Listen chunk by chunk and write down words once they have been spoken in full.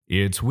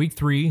It's week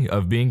 3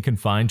 of being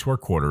confined to our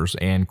quarters,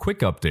 and quick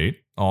update,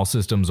 all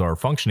systems are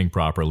functioning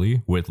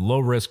properly with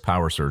low-risk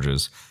power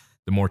surges.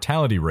 The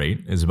mortality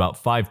rate is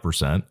about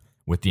 5%,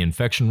 with the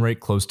infection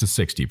rate close to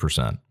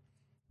 60%.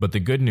 But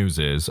the good news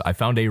is, I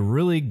found a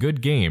really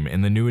good game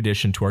in the new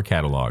addition to our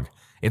catalog.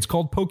 It's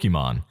called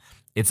Pokemon.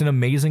 It's an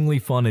amazingly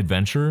fun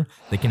adventure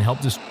that can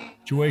help this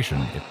situation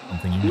if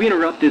something you... We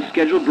interrupt this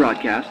scheduled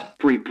broadcast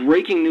for a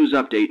breaking news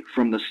update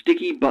from the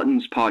Sticky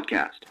Buttons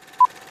podcast.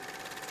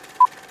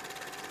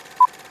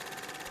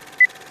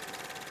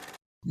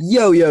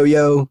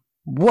 Yo.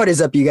 What is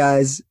up, you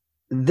guys?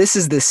 This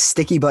is the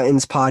Sticky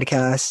Buttons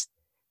podcast,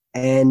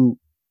 and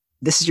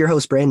this is your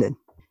host, Brandon.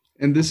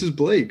 And this is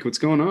Blake. What's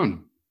going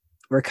on?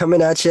 We're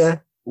coming at you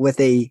with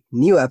a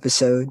new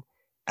episode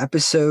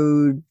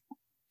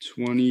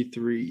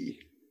 23.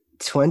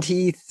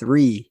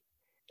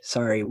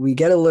 Sorry, we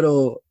get a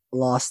little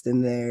lost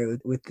in there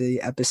with the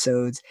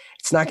episodes.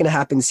 It's not going to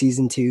happen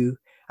season 2,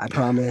 I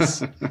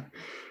promise.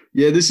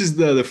 Yeah, this is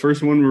the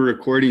first one we're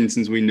recording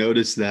since we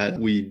noticed that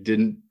we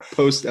didn't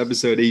post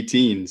episode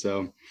 18.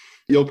 So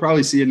you'll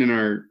probably see it in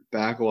our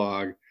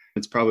backlog.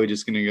 It's probably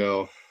just going to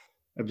go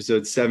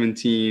episode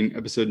 17,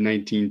 episode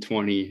 19,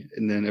 20,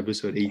 and then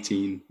episode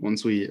 18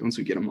 once we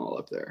get them all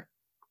up there.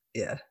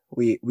 Yeah,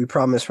 we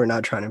promise we're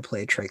not trying to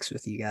play tricks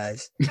with you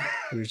guys.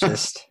 We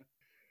just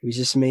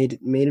made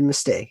a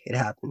mistake. It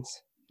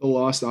happens. The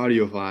Lost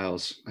Audio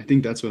Files. I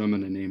think that's what I'm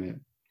going to name it.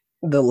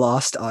 The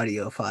Lost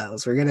Audio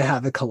Files. We're going to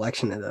have a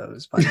collection of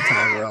those by the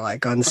time we're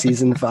like on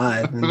season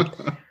 5. And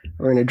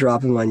we're going to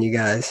drop them on you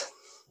guys.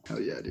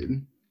 Hell yeah,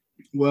 dude.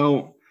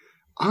 Well,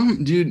 I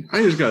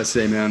just got to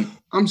say, man,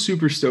 I'm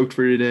super stoked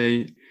for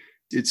today.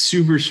 It's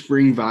super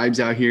spring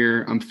vibes out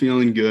here. I'm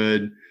feeling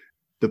good.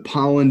 The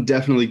pollen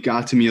definitely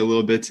got to me a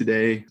little bit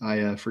today.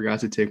 I forgot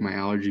to take my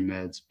allergy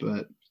meds,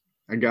 but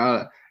I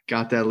got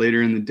that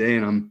later in the day,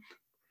 and I'm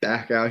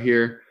back out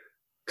here.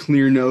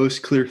 Clear nose,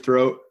 clear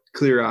throat,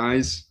 clear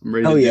eyes. I'm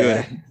ready to do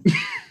it.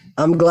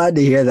 I'm glad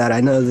to hear that.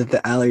 I know that the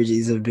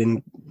allergies have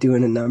been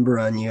doing a number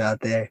on you out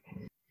there,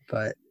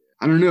 but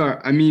I don't know.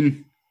 I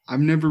mean, I've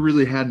never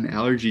really had an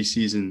allergy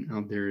season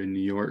out there in New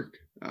York.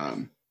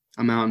 I'm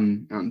out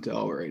in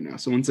Delaware right now.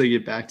 So once I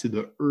get back to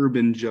the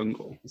urban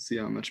jungle, we'll see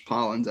how much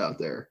pollen's out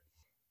there.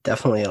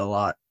 Definitely a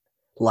lot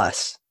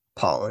less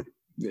pollen.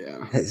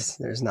 Yeah.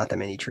 There's not that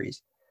many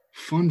trees.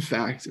 Fun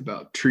fact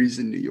about trees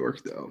in New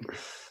York, though.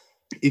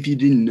 If you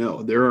didn't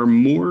know, there are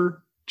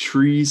more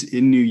trees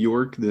in New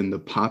York than the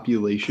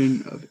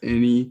population of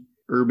any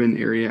urban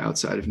area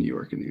outside of New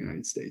York in the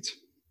United States.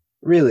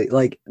 Really?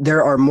 Like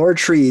there are more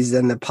trees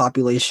than the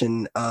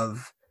population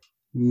of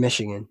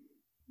Michigan?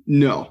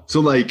 No.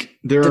 So like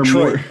there Detroit.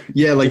 are more.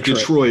 Yeah, like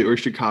Detroit or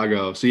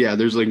Chicago. So yeah,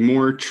 there's like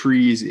more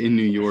trees in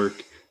New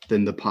York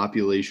than the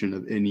population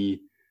of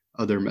any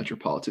other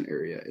metropolitan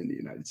area in the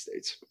United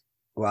States.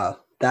 Wow.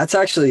 That's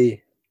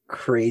actually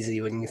crazy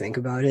when you think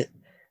about it,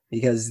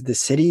 because the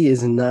city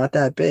is not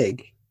that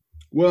big.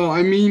 Well,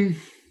 I mean,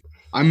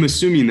 I'm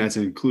assuming that's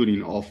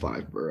including all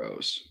 5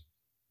 boroughs.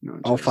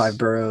 All 5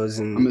 boroughs.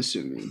 And I'm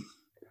assuming.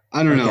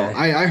 I don't know.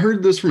 I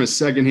heard this from a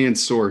secondhand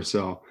source,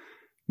 so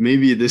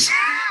maybe this,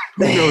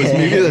 who knows?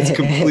 Maybe that's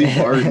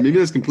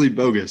complete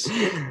bogus.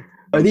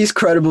 Are these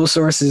credible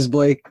sources,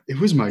 Blake? It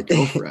was my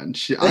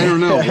girlfriend. I don't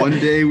know. One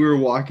day we were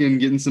walking,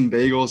 getting some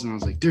bagels, and I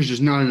was like, there's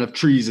just not enough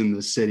trees in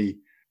this city.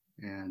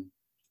 And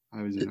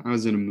I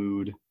was in a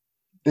mood.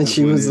 And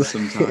she was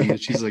sometimes,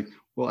 and she's like,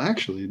 well,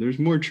 actually, there's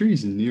more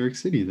trees in New York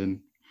City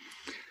than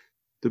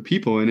the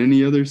people in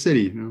any other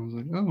city. And I was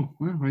like, oh,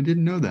 wow, I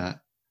didn't know that.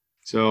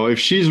 So if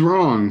she's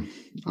wrong,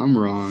 I'm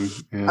wrong.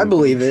 And I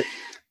believe it.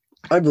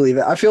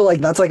 I feel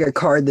like that's like a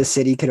card the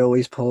city could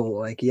always pull.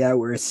 Like, yeah,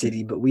 we're a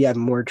city, but we have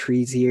more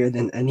trees here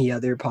than any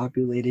other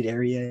populated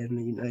area in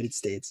the United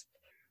States.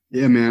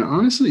 Yeah, man.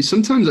 Honestly,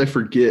 sometimes I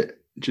forget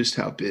just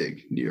how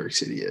big New York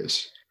City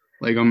is.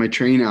 Like on my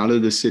train out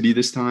of the city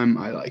this time,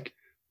 I like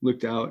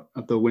looked out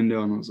the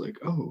window and I was like,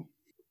 oh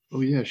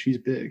yeah, she's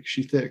big.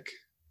 She's thick.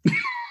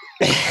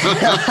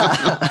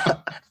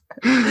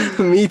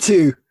 Me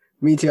too.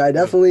 I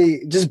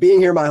definitely, just being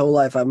here my whole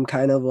life, I'm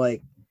kind of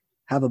like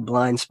have a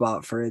blind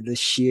spot for the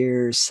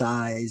sheer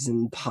size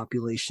and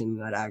population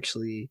that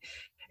actually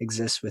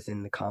exists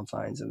within the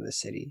confines of the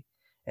city.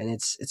 And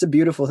it's a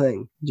beautiful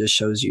thing. It just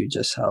shows you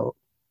just how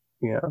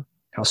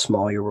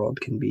small your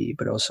world can be,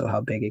 but also how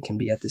big it can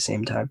be at the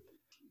same time.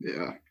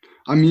 Yeah.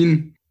 I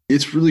mean,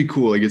 it's really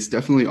cool. Like, it's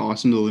definitely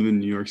awesome to live in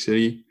New York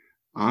City.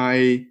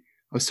 I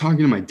was talking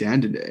to my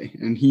dad today,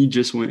 and he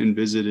just went and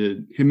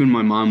visited, him and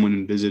my mom went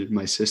and visited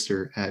my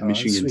sister at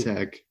Michigan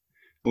Tech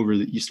over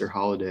the Easter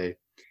holiday.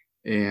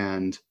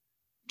 And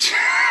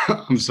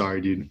I'm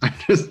sorry, dude.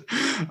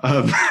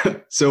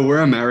 So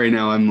where I'm at right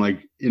now, I'm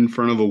like in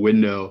front of a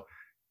window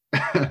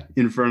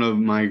in front of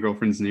my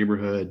girlfriend's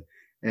neighborhood.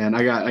 And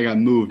I got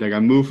moved. I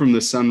got moved from the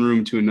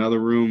sunroom to another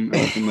room.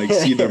 I can like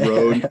see the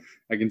road.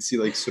 I can see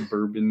like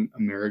suburban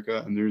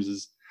America. And there's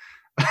this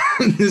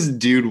this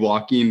dude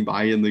walking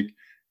by in like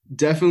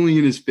definitely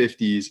in his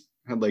 50s,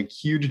 had like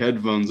huge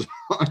headphones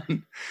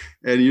on,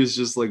 and he was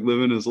just like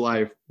living his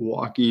life,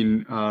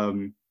 walking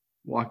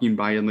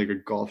by in like a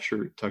golf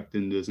shirt tucked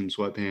into some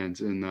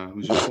sweatpants, and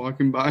was just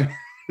walking by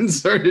and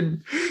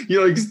started. He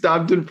like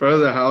stopped in front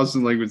of the house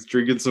and like was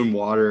drinking some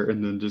water,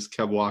 and then just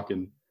kept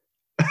walking.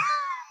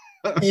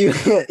 You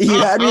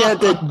had me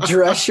at the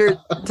dress shirt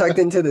tucked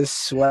into the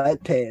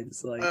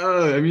sweatpants. Like,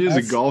 I mean, it was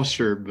a golf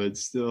shirt, but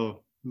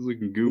still, he's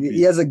looking goofy.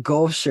 He has a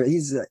golf shirt.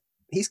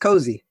 He's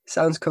cozy.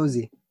 Sounds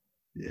cozy.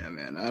 Yeah,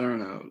 man. I don't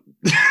know.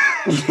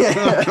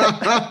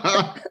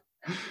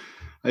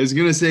 I was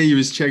gonna say he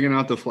was checking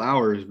out the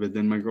flowers, but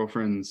then my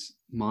girlfriend's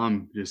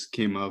mom just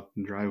came up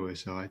in the driveway,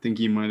 so I think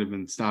he might have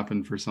been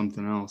stopping for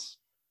something else.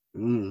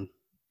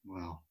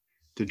 Wow,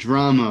 the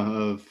drama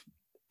of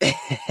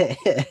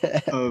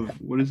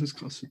what is this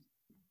called?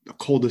 The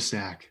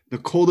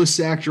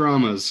cul-de-sac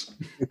dramas.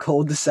 The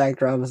cul-de-sac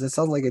dramas. It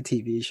sounds like a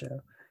TV show.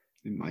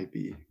 It might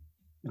be.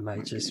 It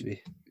might just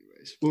be.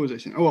 Anyways, what was I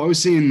saying? Oh, I was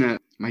saying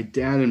that my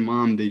dad and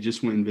mom, they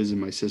just went and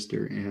visited my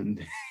sister,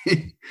 and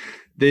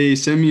they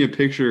sent me a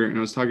picture, and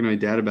I was talking to my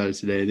dad about it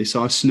today. They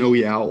saw a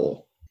snowy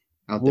owl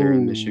out there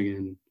in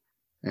Michigan,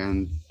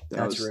 and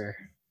that's rare.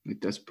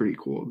 Like, that's pretty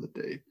cool that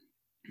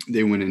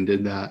they went and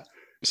did that.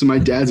 So my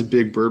dad's a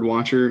big bird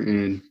watcher,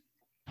 and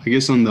I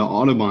guess on the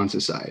Audubon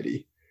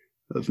Society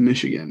of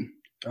Michigan,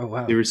 oh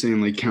wow, they were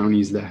saying like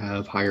counties that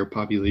have higher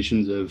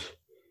populations of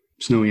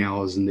snowy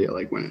owls, and they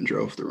like went and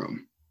drove through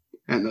them,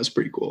 and that's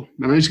pretty cool.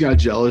 And I just got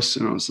jealous,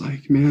 and I was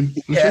like, man,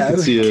 I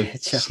could see a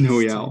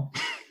snowy owl.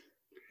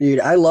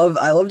 Dude, I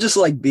love just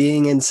like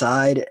being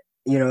inside.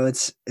 You know,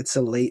 it's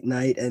a late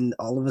night, and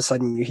all of a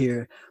sudden you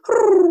hear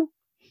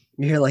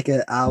like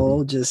an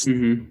owl just.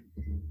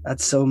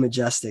 That's so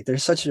majestic. They're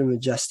such a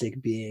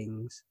majestic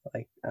beings.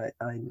 Like I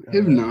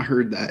have not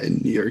heard that in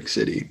New York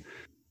City,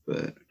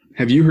 but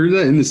have you heard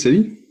that in the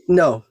city?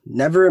 No,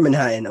 never in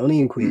Manhattan, only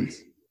in Queens.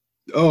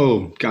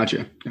 Oh,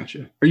 gotcha.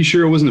 Are you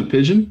sure it wasn't a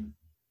pigeon?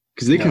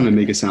 Because they kind of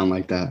make a sound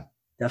like that.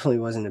 Definitely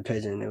wasn't a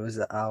pigeon. It was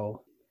the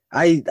owl.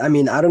 I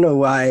mean, I don't know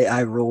why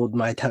I rolled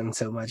my tongue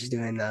so much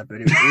doing that,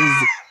 but it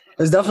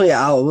was definitely an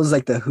owl. It was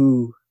like the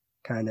Who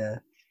kind of.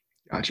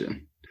 Gotcha.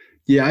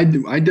 Yeah,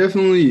 I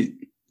definitely.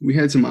 We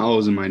had some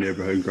owls in my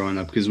neighborhood growing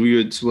up because we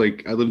would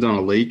I lived on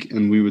a lake,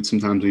 and we'd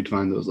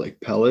find those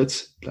like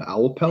pellets, the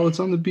owl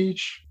pellets on the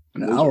beach.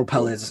 The owl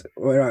pellets.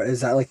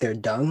 Is that like their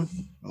dung?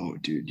 Oh,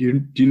 dude,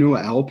 do you know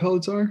what owl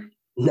pellets are?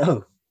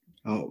 No.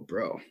 Oh,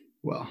 bro.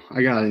 Well,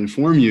 I gotta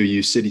inform you,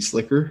 you city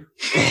slicker.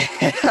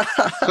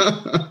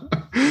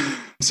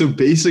 So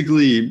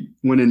basically,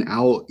 when an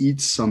owl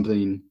eats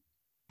something,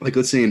 like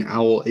let's say an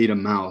owl ate a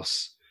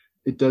mouse,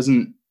 it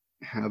doesn't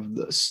have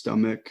the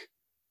stomach.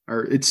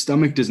 Or its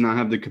stomach does not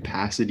have the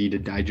capacity to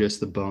digest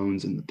the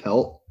bones and the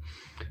pelt.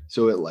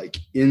 So it like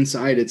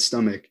inside its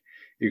stomach,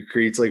 it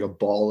creates like a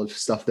ball of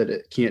stuff that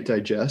it can't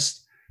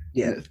digest.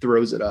 Yeah. And it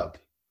throws it up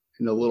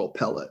in a little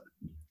pellet.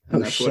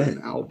 And that's what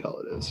an owl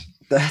pellet is.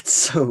 That's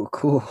so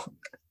cool.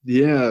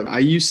 Yeah.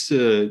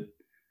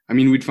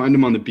 We'd find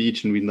them on the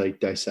beach and we'd like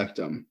dissect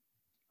them.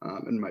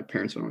 And my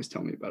parents would always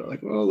tell me about it.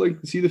 Like, oh, like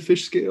see the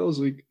fish scales?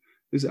 Like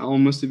this owl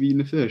must have eaten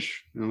a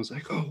fish. And I was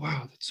like, oh,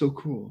 wow, that's so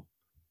cool.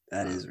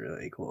 That is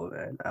really cool,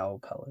 man. Owl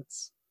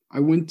pellets. I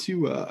went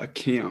to a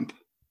camp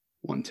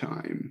one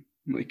time,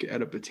 like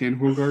at a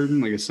botanical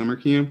garden, like a summer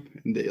camp,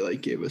 and they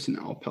like gave us an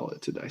owl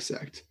pellet to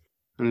dissect.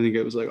 And I think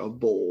it was like a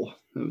bowl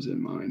that was in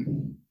mine.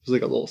 It was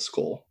like a little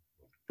skull.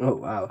 Oh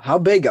wow! How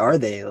big are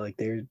they? Like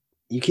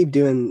you keep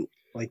doing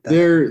like that.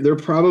 They're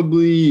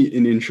probably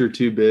an inch or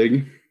two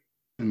big,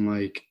 and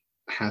like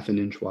half an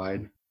inch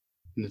wide,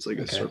 and it's like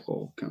a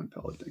circle kind of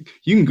pellet thing.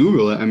 You can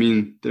Google it. I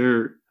mean,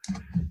 they're.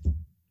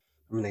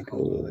 I'm gonna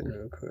Google it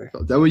real quick.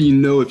 That way you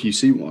know if you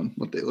see one,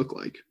 what they look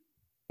like.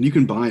 You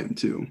can buy them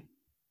too.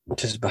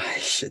 Just buy a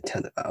shit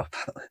ton of owl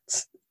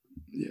pellets.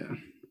 Yeah.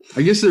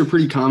 I guess they're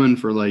pretty common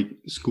for like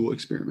school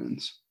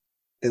experiments.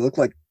 They look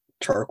like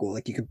charcoal.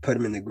 Like you could put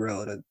them in the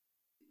grill to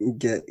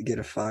get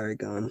a fire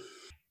going.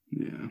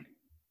 Yeah.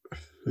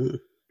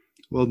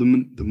 Well, the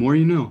more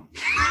you know.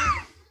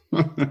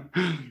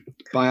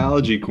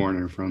 Biology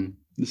corner from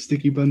the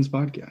Sticky Buns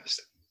podcast.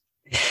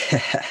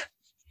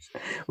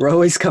 We're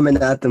always coming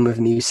at them with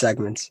new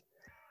segments.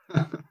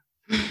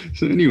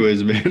 So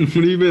anyways, man, what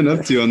have you been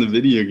up to on the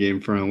video game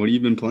front? What have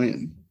you been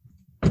playing?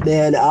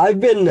 Man,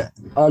 I've been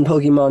on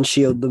Pokemon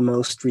Shield the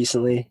most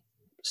recently.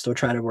 Still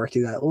trying to work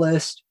through that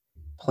list.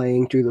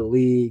 Playing through the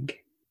league.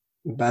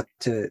 I'm about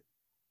to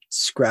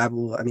scrap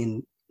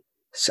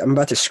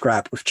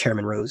with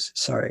Chairman Rose.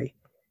 Sorry.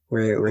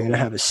 We're going to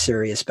have a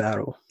serious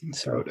battle.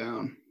 So.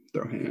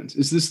 Throw hands.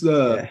 Is this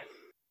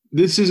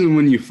this isn't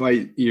when you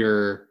fight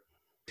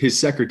his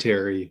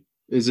secretary,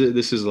 is it?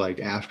 This is like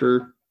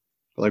after,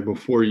 like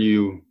before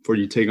you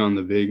take on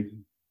the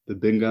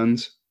big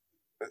guns.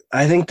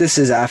 I think this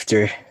is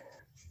after.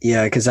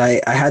 Yeah, because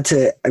I had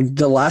to.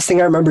 The last thing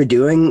I remember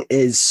doing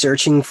is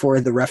searching for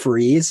the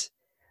referees.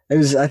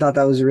 I thought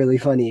that was really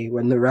funny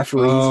when the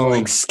referees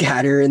like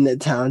scatter in the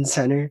town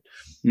center,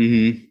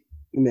 and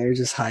they're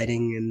just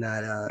hiding in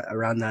that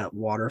around that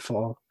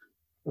waterfall.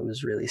 It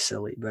was really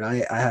silly, but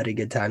I had a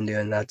good time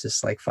doing that,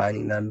 just like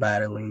finding them,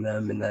 battling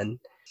them, and then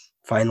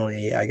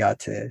finally I got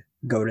to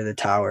go to the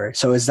tower.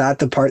 So is that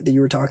the part that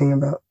you were talking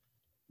about?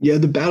 Yeah,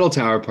 the battle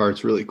tower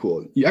part's really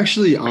cool. You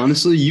actually,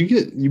 honestly,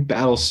 you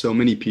battle so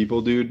many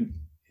people, dude,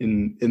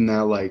 in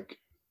that like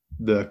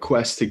the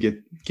quest to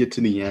get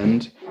to the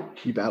end.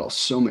 You battle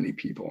so many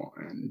people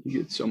and you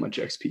get so much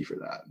XP for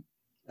that.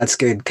 That's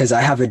good because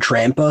I have a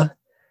Drampa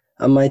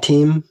on my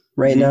team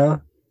right Mhm.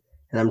 now,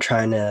 and I'm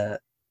trying to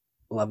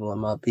level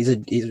him up. He's a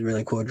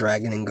really cool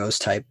dragon and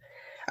ghost type.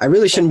 I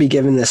really shouldn't be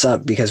giving this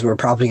up because we're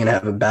probably gonna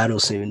have a battle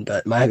soon,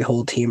 but my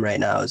whole team right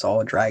now is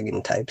all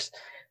dragon types.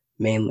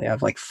 Mainly, I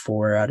have like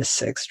 4 out of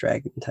 6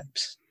 dragon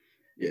types.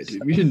 Yeah, So,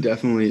 dude, we should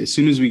definitely, as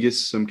soon as we get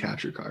some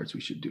capture cards,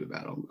 we should do a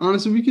battle.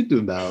 Honestly, we could do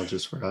a battle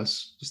just for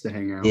us, just to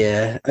hang out.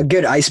 yeah, a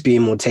good ice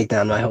beam will take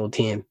down my whole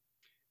team.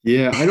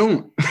 Yeah, I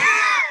don't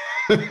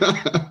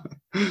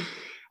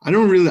I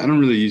don't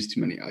really use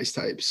too many ice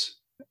types.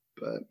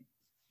 But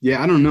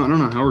yeah, I don't know. I don't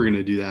know how we're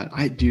gonna do that.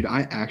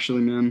 I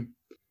actually, man,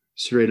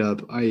 straight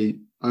up,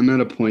 I'm at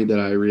a point that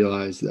I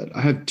realize that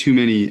I have too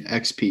many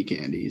XP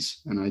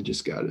candies and I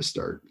just gotta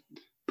start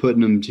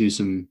putting them to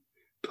some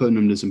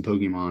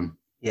Pokemon.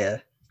 Yeah,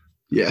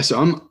 Yeah,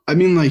 so I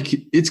mean, like,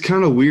 it's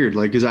kind of weird,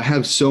 like, because I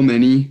have so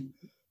many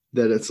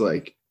that it's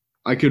like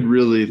I could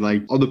really,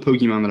 like, all the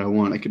Pokemon that I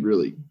want, I could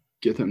really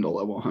get them to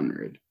level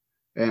 100.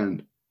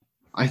 And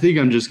I think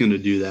I'm just going to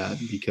do that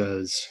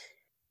because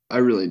I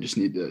really just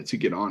need to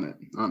get on it,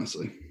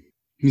 honestly.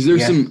 Because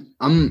there's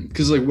yeah,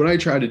 because, like, what I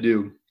try to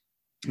do,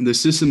 the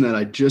system that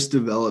I just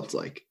developed,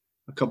 like,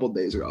 a couple of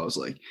days ago, I was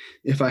like,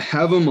 if I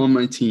have them on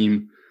my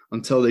team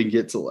until they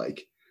get to,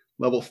 like,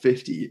 level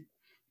 50,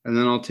 and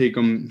then I'll take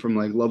them from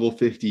like level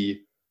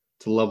 50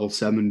 to level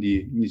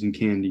 70 using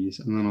candies,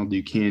 and then I'll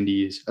do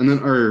candies, and then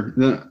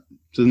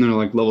so then they're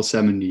like level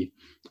 70,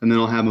 and then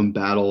I'll have them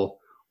battle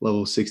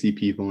level 60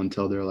 people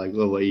until they're like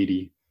level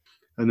 80,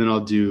 and then I'll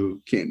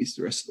do candies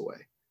the rest of the way,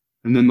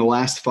 and then the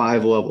last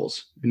 5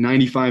 levels,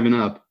 95 and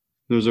up,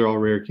 those are all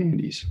rare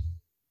candies.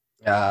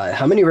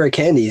 how many rare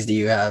candies do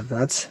you have?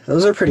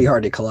 Those are pretty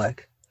hard to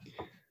collect.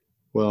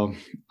 Well,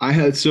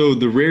 so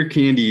the rare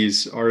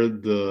candies are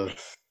the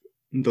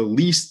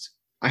least.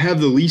 I have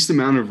the least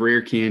amount of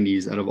rare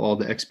candies out of all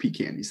the XP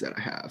candies that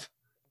I have.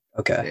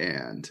 Okay,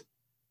 And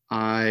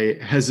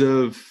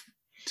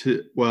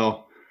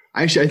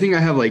actually I think I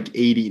have like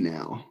 80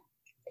 now,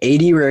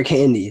 80 rare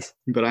candies,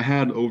 but I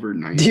had over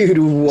 90. dude.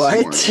 this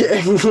What?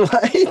 morning.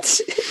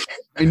 What?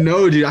 I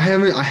know, dude. I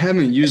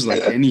haven't used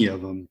like any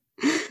of them.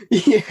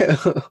 Yeah,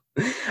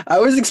 I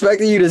was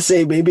expecting you to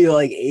say maybe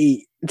like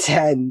 8,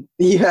 10.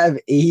 You have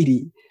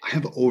 80. I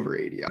have over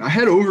 80. I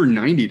had over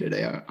 90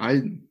 today.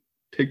 I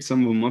picked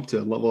some of them up to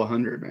level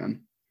 100,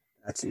 man.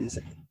 That's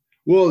insane.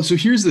 Well, so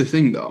here's the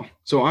thing though.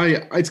 So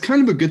it's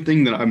kind of a good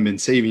thing that I've been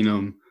saving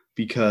them,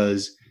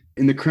 because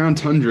in the Crown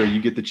Tundra,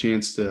 you get the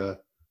chance to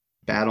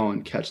battle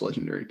and catch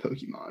legendary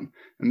Pokemon,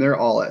 and they're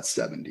all at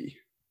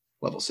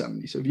level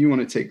 70. So if you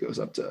want to take those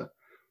up to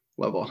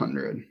level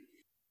 100,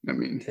 I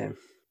mean, Damn.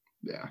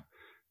 yeah.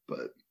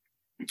 But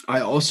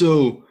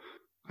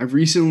I've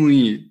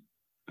recently,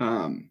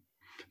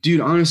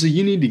 dude, honestly,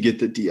 you need to get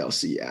the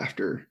DLC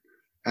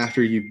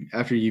after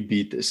you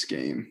beat this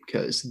game,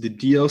 because the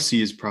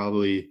DLC is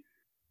probably,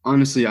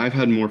 honestly, I've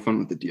had more fun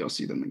with the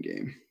DLC than the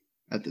game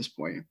at this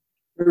point.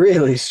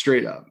 Really?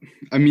 Straight up.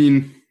 I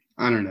mean,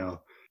 I don't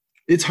know.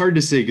 It's hard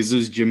to say because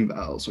those gym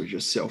battles are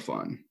just so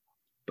fun.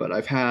 But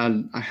I've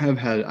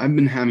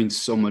been having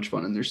so much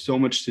fun, and there's so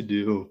much to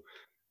do.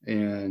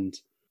 And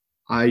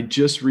I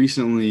just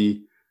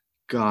recently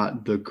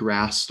got the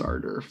grass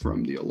starter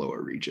from the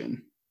Alola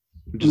region,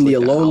 which is In the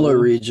like Alola owl,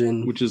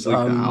 region, which is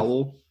like the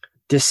owl.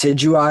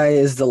 Decidueye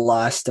is the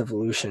last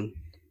evolution.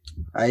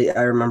 I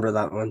remember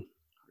that one.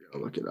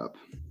 I'll look it up.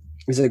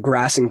 It's a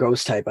grass and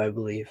ghost type, I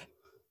believe.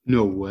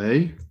 No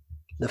way.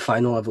 The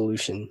final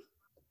evolution.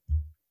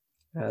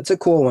 It's a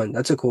cool one.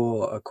 That's a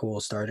cool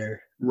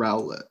starter.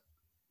 Rowlet,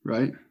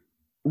 right?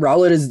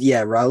 Rowlet is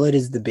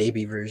the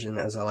baby version,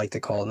 as I like to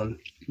call them.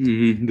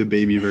 Mm-hmm, the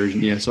baby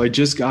version. Yeah. So I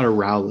just got a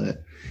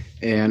Rowlet,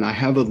 and I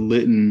have a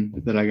Litten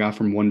that I got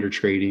from Wonder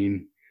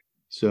Trading.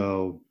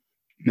 So,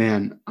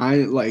 man,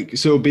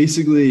 so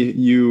basically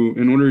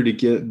in order to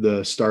get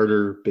the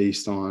starter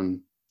based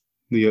on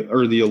the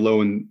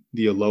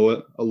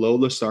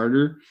Alola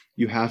starter,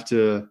 you have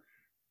to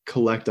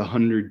collect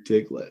 100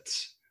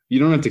 Diglets. You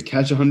don't have to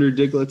catch 100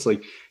 Diglets.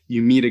 Like,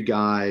 you meet a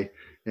guy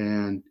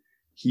and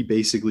he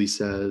basically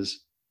says,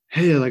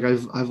 "Hey, like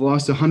I've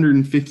lost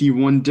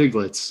 151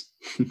 Diglets.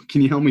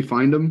 Can you help me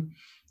find them?"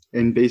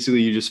 And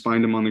basically you just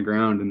find them on the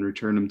ground and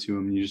return them to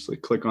him. You just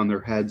like click on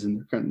their heads, and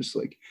they're kind of just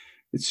like,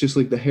 it's just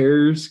like the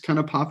hairs kind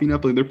of popping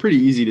up. Like, they're pretty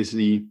easy to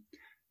see.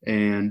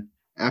 And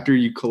after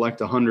you collect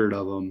 100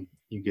 of them,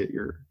 you get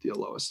the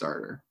Alola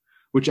starter,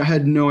 which I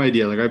had no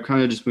idea. Like, I've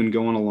kind of just been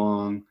going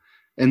along,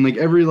 and like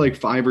every like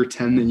 5 or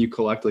 10 that you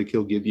collect, like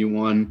he'll give you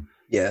one.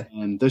 Yeah.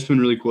 And that's been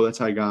really cool. That's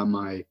how I got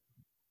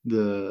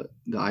the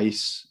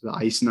ice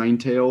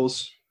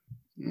Ninetales.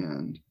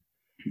 And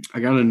I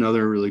got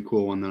another really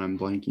cool one that I'm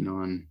blanking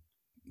on.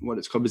 What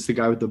it's called? It's the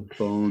guy with the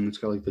bone. It's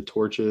got like the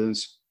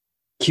torches.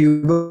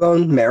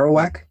 Cubone,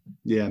 Marowak.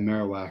 Yeah,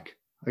 Marowak.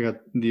 I got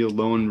the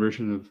Alolan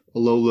version of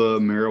Alola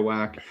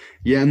Marowak.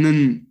 Yeah, and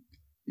then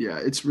yeah,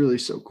 it's really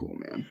so cool,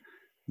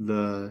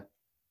 man.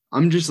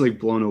 I'm just like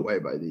blown away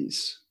by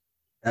these.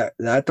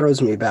 That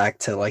throws me back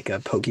to like a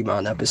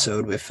Pokemon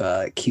episode with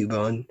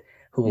Cubone,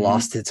 who Mhm.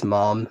 lost its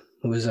mom,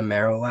 who was a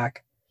Marowak.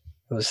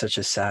 It was such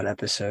a sad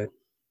episode.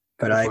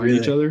 But I Find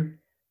each really, other.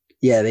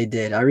 yeah, they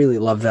did. I really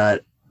love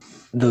that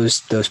those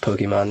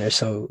Pokemon. They're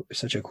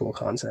such a cool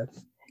concept.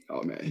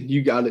 Oh man,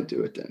 you got to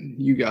do it then.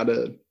 You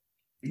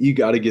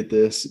gotta get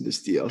this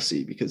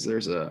DLC because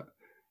there's a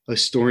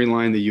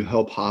storyline that you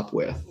help Hop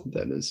with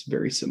that is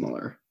very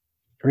similar.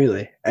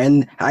 Really,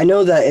 and I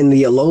know that in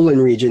the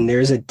Alolan region,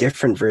 there's a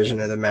different version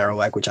of the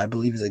Marowak, which I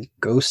believe is a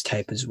ghost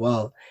type as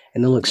well,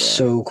 and it looks Yeah,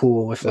 so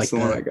cool with that's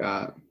like the one I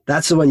got.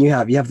 That's the one you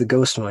have. You have the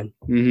ghost one.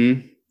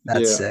 Mm-hmm.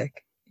 That's Yeah,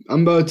 sick.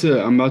 I'm about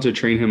to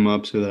train him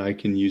up so that I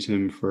can use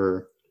him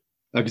for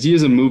because he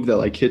has a move that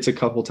like hits a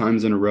couple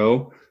times in a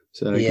row,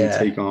 so that I can Yeah,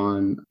 take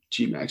on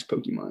G-Max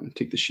Pokemon,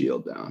 take the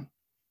shield down.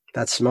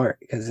 that's smart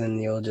because then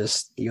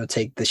you'll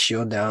take the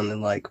shield down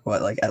in like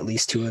at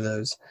least two of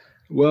those.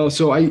 Well,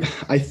 so I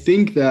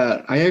think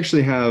that I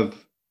actually have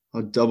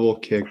a double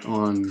kick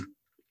on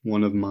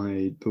one of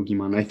my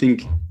Pokemon. I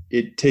think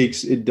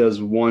it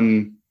does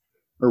one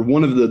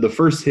of the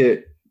first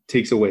hit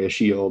takes away a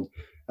shield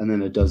and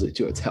then it does it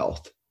to its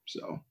health.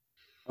 So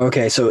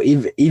Okay, so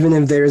even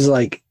if there's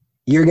like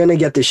you're gonna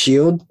get the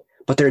shield,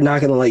 but they're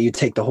not gonna let you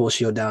take the whole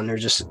shield down. They're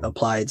just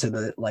applied to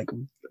the like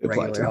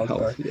apply regular to health bar.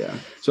 health. Yeah.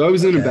 So I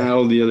was in a Okay.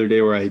 battle the other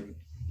day where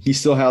he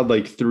still had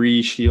like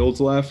 3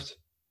 shields left.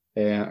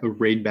 A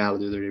raid battle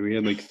the other day. We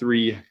had like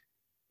three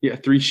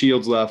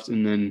shields left,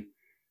 and then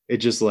it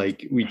just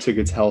like we took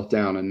its health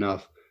down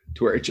enough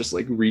to where it just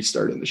like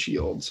restarted the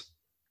shields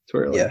to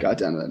where it like got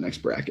down to that next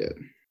bracket.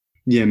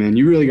 Yeah, man,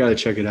 you really got to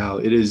check it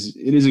out. It is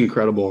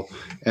incredible,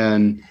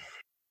 and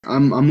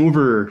I'm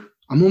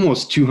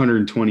almost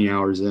 220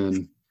 hours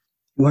in.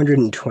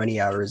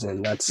 220 hours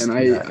in. That's And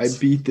I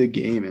beat the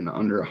game in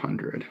under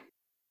 100.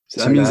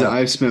 So that means that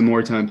I've spent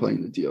more time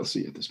playing the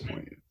DLC at this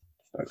point.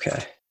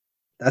 Okay.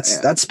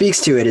 That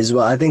speaks to it as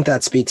well. I think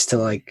that speaks to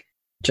like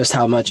just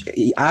how much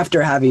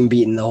after having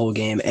beaten the whole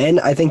game, and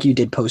I think you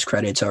did post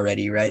credits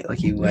already, right?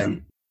 Like you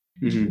went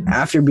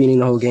after beating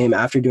the whole game,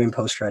 after doing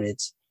post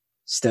credits,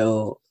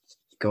 still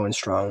going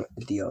strong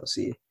with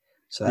DLC.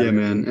 So yeah,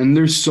 man, and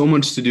there's so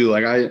much to do.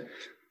 Like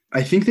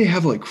I think they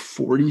have like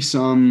 40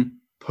 some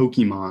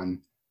Pokemon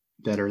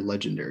that are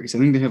legendaries. I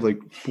think they have like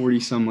 40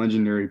 some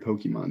legendary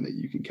Pokemon that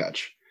you can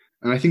catch,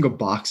 and I think a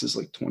box is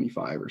like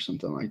 25 or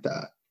something like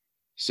that.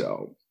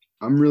 So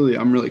I'm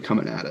really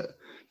coming at it.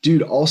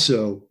 Dude,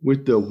 also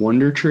with the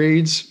Wonder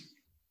Trades,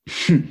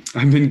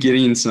 I've been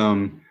getting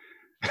some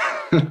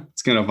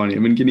it's kind of funny.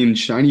 I've been getting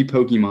shiny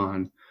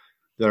Pokemon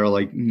that are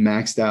like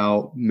maxed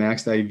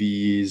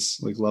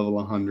IVs, like level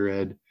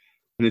 100.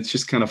 And it's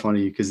just kind of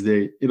funny because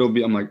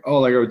I'm like, oh,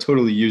 like I would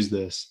totally use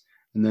this.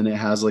 And then it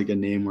has like a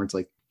name where it's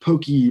like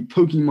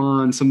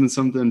Pokemon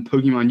something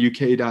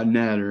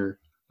PokemonUK.net or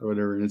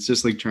whatever. And it's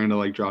just like trying to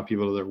like draw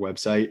people to their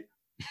website.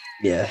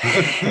 Yeah.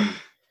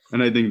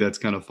 And I think that's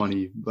kind of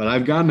funny, but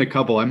I've gotten a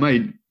couple. I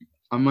might,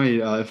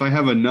 if I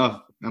have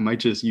enough, I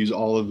might just use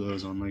all of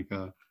those on like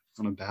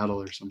on a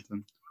battle or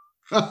something.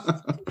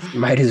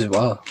 Might as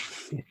well.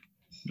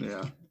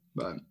 Yeah,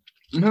 but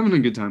I'm having a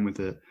good time with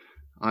it.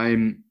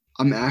 I'm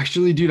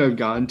actually, dude, I've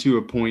gotten to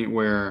a point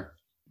where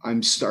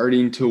I'm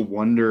starting to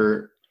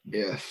wonder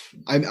if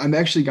I'm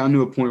actually gotten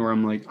to a point where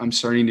I'm like, I'm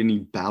starting to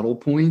need battle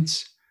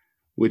points,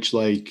 which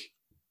like,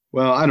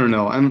 well, I don't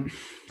know. I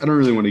don't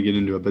really want to get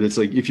into it, but it's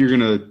like if you're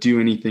gonna do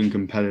anything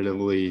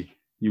competitively,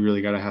 you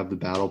really got to have the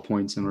battle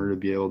points in order to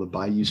be able to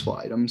buy useful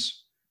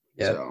items.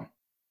 Yeah. So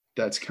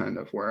that's kind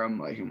of where I'm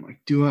like, I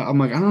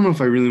don't know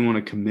if I really want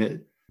to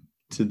commit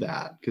to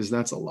that because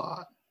that's a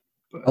lot.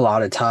 But a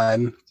lot of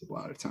time. It's a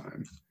lot of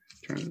time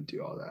trying to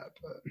do all that,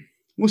 but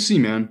we'll see,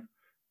 man.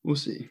 We'll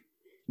see.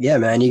 Yeah,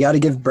 man, you got to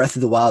give Breath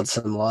of the Wild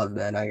some love,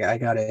 man. I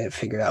got to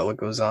figure out what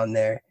goes on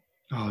there.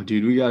 Oh,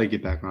 dude, we got to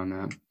get back on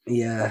that.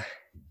 Yeah.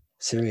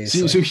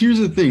 Seriously. See, so here's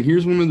the thing.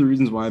 Here's one of the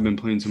reasons why I've been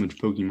playing so much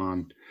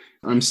Pokemon.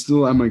 I'm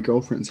still at my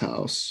girlfriend's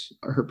house,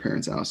 or her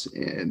parents' house,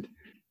 and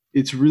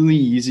it's really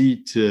easy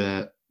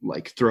to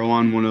like throw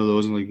on one of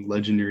those like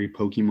legendary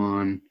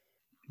Pokemon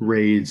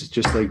raids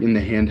just like in the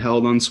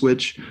handheld on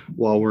Switch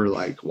while we're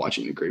like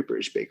watching the Great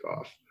British Bake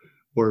Off.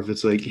 Or if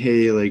it's like,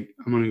 hey, like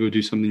I'm gonna go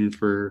do something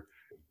for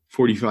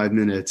 45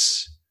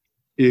 minutes,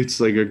 it's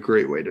like a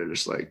great way to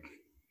just like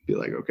be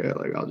like, okay,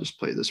 like I'll just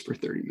play this for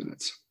 30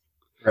 minutes.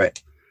 Right.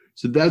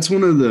 So that's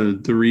one of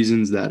the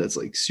reasons that it's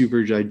like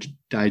super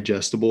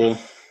digestible.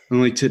 And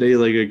like today,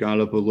 like I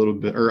got up a little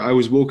bit, or I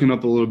was woken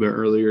up a little bit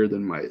earlier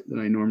than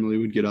I normally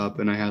would get up,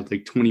 and I had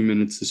like 20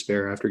 minutes to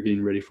spare after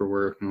getting ready for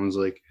work. And I was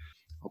like,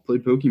 I'll play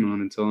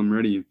Pokemon until I'm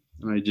ready.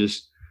 And I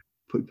just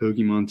put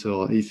Pokemon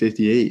till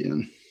 8:58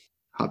 and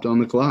hopped on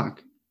the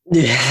clock.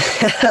 Yeah.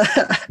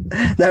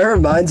 That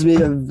reminds me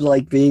of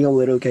like being a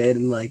little kid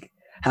and like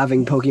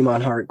having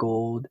Pokemon Heart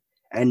Gold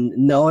and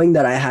knowing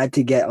that I had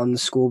to get on the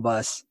school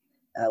bus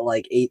at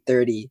like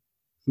 8:30,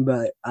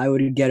 but I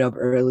would get up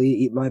early,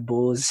 eat my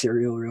bowl of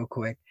cereal real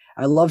quick.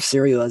 I loved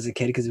cereal as a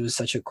kid because it was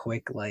such a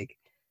quick like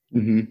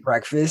Mm-hmm.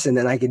 breakfast, and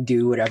then I could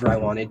do whatever I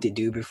wanted to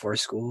do before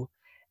school.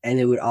 And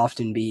it would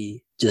often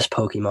be just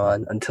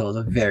Pokemon until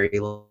the very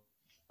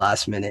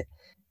last minute.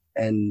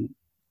 And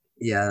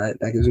yeah,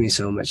 that gives me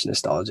so much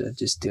nostalgia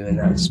just doing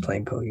that, just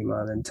playing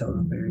Pokemon until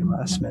the very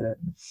last minute.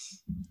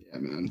 Yeah,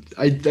 man.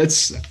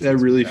 That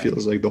really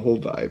feels like the whole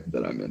vibe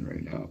that I'm in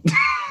right now.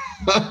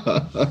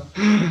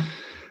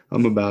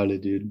 I'm about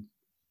it, dude.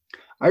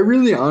 I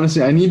really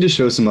honestly I need to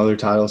show some other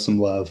titles some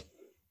love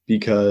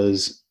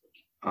because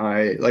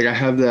I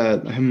have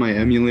my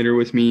emulator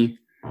with me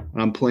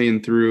and I'm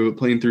playing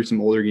through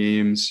some older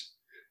games,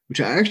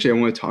 which I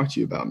want to talk to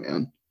you about,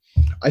 man.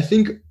 I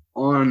think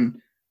on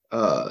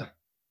I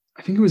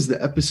think it was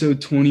the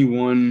episode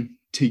 21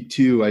 take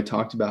 2 I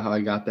talked about how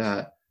I got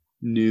that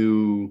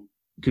new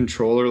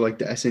controller, like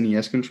the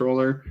SNES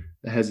controller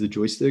that has the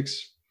joysticks.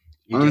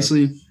 You did.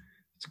 Honestly,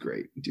 it's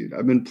great, dude.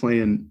 I've been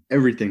playing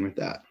everything with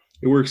that.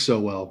 It works so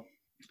well.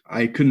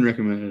 I couldn't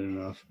recommend it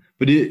enough.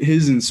 But it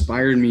has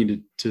inspired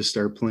me to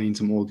start playing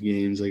some old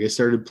games. Like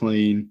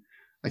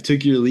I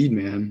took your lead,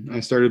 man. I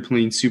started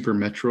playing Super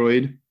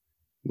Metroid,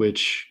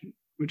 which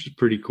is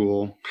pretty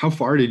cool. How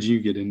far did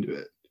you get into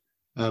it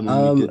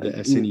when we did the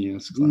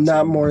SNES Not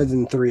classic? more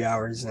than 3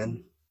 hours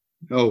in.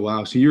 Oh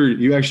wow! So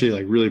you actually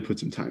like really put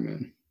some time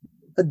in.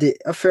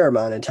 A fair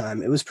amount of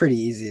time. It was pretty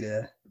easy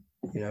to,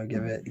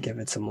 give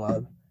it some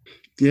love.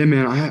 Yeah,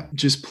 man. I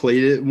just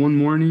played it one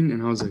morning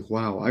and I was like,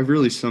 wow, I've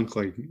really sunk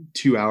like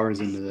 2 hours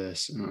into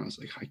this. And I was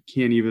like, I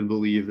can't even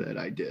believe that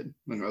I did.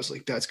 And I was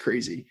like, that's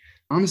crazy.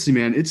 Honestly,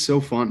 man, it's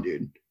so fun,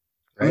 dude.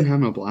 I've been Right?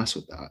 having a blast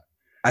with that.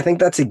 I think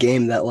that's a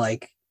game that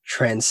like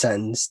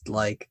transcends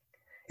like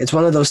it's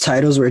one of those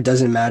titles where it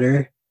doesn't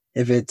matter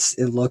if it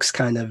looks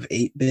kind of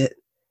 8-bit.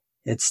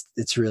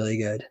 It's really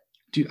good.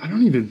 Dude, I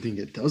don't even think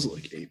it does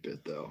look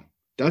 8-bit though.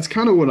 That's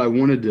kind of what I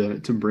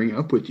wanted to bring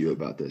up with you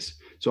about this.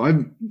 So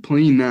I'm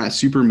playing that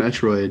Super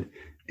Metroid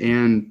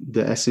and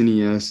the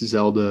SNES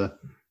Zelda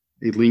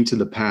A Link to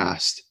the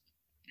Past.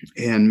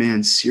 And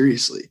man,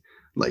 seriously,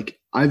 like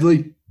I've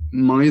like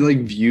my like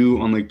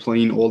view on like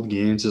playing old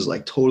games is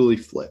like totally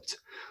flipped.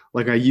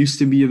 Like I used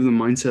to be of the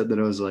mindset that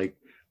I was like,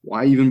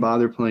 why even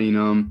bother playing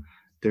them?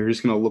 They're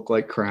just gonna look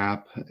like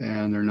crap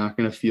and they're not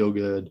gonna feel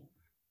good.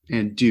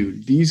 And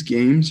dude, these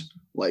games,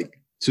 like,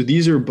 so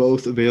these are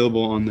both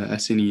available on the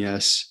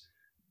SNES.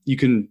 You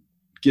can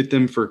get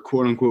them for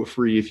quote unquote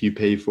free if you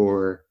pay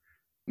for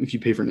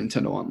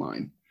Nintendo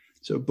Online.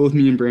 So both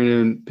me and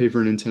Brandon pay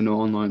for Nintendo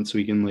Online so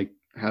we can like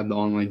have the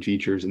online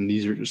features, and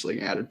these are just like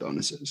added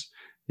bonuses,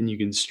 and you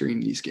can stream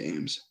these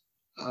games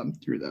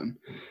through them.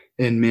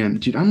 And man,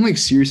 dude, I'm like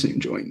seriously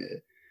enjoying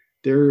it.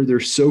 They're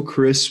so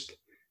crisp,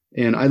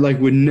 and I like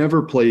would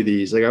never play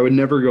these. Like I would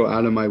never go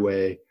out of my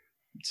way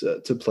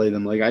to play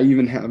them. Like I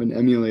even have an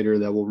emulator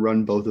that will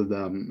run both of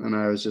them. And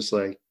I was just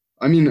like,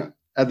 I mean,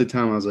 at the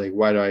time I was like,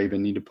 why do I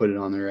even need to put it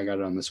on there? I got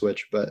it on the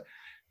Switch. But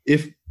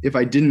if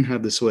I didn't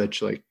have the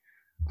Switch, like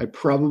I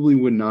probably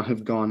would not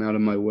have gone out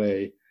of my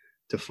way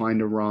to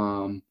find a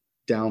ROM,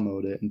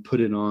 download it, and put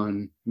it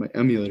on my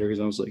emulator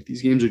because I was like,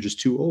 these games are just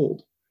too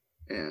old.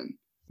 And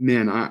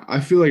man, I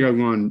feel like I've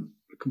gone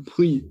a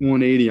complete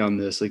 180 on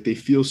this. Like they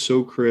feel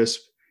so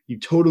crisp. You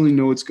totally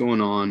know what's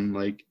going on.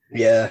 Like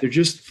Yeah. they're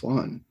just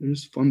fun. They're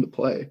just fun to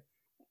play.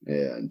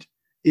 And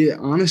it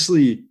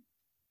honestly,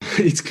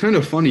 it's kind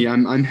of funny.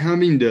 I'm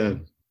having to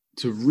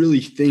really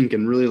think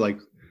and really like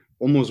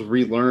almost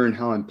relearn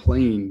how I'm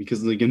playing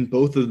because like in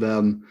both of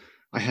them,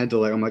 I had to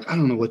like, I'm like, I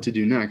don't know what to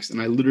do next.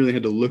 And I literally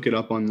had to look it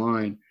up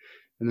online.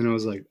 And then I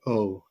was like,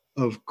 oh,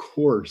 of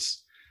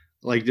course.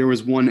 Like there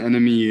was one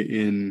enemy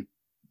in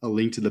A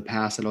Link to the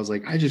Past that I was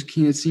like, I just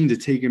can't seem to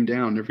take him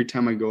down every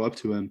time I go up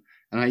to him.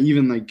 And I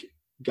even like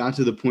got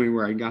to the point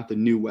where I got the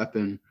new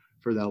weapon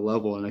for that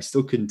level and I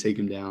still couldn't take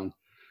him down.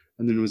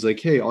 And then it was like,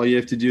 hey, all you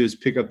have to do is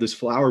pick up this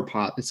flower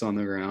pot that's on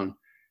the ground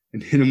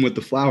and hit him with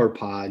the flower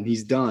pot and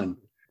he's done.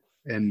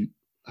 And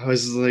I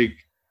was like,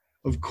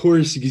 of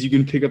course, because you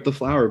can pick up the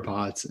flower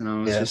pots. And I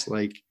was just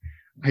like,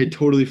 I had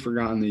totally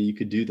forgotten that you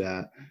could do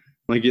that.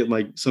 Like it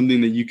like something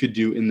that you could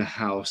do in the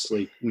house,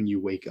 like when you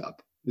wake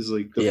up is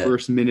like the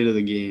first minute of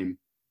the game.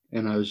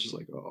 And I was just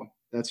like, oh,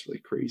 that's really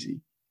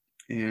crazy.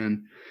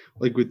 And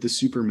like with the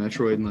Super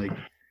Metroid, like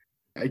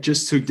I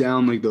just took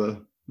down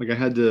I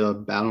had to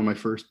battle my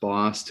first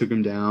boss, took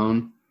him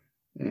down,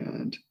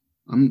 and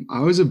I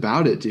was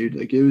about it, dude.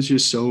 Like it was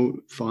just so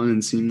fun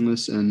and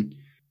seamless, and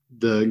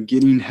the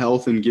getting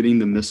health and getting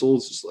the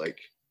missiles is like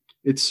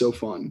it's so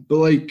fun. But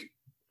like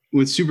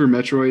with Super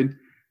Metroid,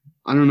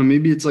 I don't know,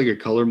 maybe it's like a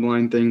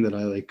colorblind thing that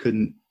I like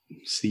couldn't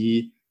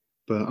see.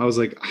 But I was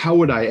like, how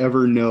would I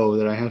ever know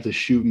that I have to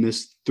shoot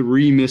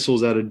 3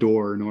 missiles at a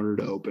door in order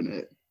to open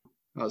it?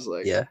 I was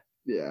like,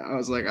 I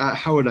was like,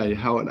 how would I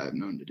have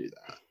known to do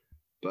that?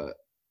 But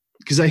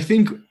because I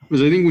think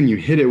when you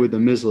hit it with the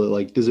missile,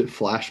 like, does it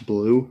flash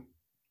blue?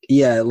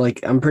 Yeah, like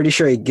I'm pretty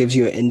sure it gives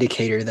you an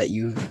indicator that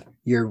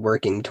you're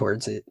working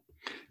towards it.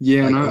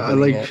 Yeah, and Like I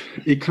opening like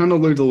it kind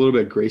of looked a little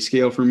bit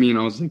grayscale for me, and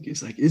I was like,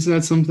 is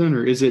that something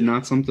or is it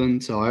not something?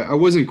 So I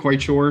wasn't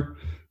quite sure,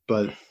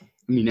 but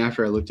I mean,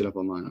 after I looked it up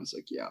online, I was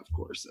like, yeah, of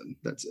course, then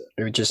that's it.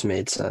 It just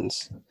made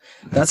sense.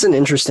 That's an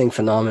interesting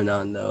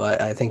phenomenon, though.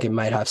 I think it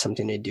might have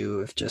something to do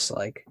with just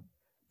like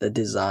the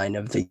design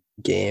of the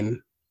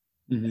game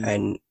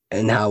Mm-hmm.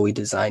 and how we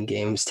design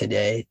games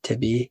today to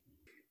be.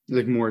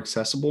 Like more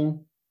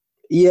accessible.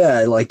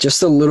 Yeah, like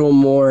just a little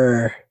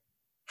more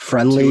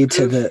friendly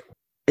to Intuitive?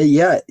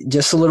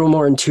 just a little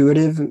more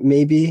intuitive,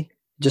 maybe.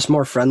 Just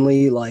more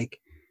friendly,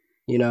 like,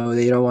 they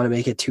don't want to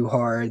make it too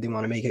hard. They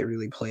want to make it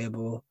really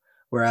playable.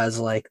 Whereas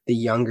like the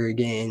younger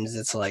games,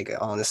 it's like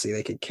honestly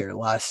they could care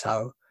less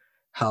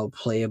how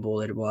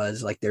playable it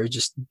was. Like there's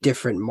just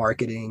different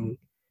marketing.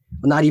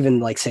 Well, not even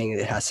like saying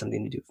it has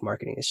something to do with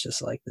marketing. It's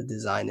just like the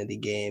design of the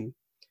game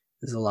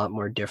is a lot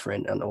more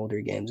different on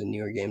older games and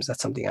newer games.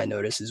 That's something I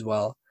notice as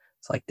well.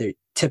 It's like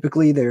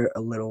they're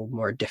a little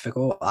more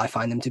difficult. I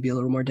find them to be a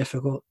little more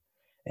difficult,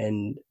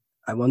 and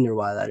I wonder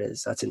why that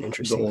is. That's an The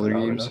interesting older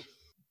phenomenon. games.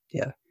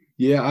 Yeah.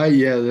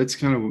 Yeah, that's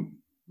kind of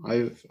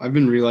I've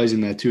been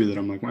realizing that too, that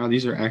I'm like, wow,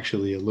 these are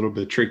actually a little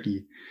bit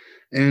tricky.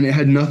 And it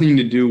had nothing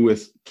to do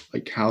with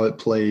like how it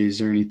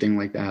plays or anything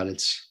like that.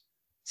 It's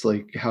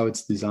like how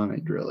it's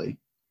designed, really.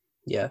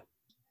 Yeah.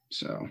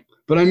 So,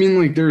 but I mean,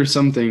 like there are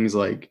some things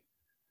like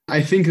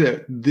I think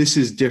that this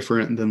is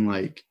different than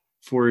like,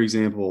 for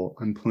example,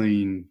 I'm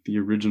playing the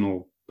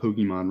original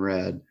Pokemon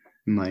Red,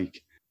 and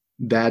like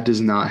that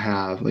does not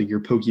have like your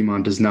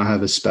Pokemon does not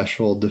have a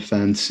special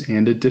defense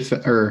and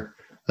or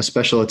a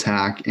special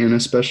attack and a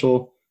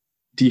special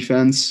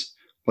defense.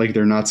 Like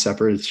they're not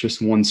separate. It's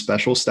just one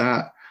special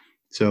stat.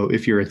 So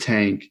if you're a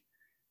tank,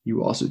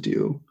 you also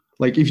do.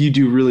 Like if you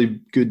do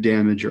really good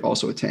damage, you're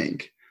also a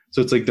tank.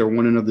 So it's like they're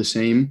one and of the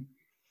same.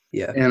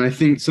 Yeah. And I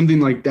think something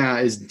like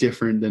that is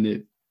different than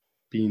it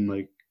being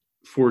like,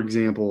 for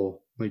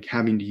example, like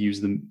having to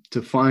use them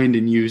to find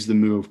and use the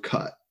move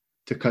cut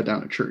to cut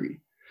down a tree,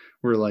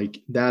 where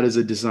like that is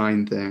a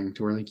design thing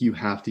to where like you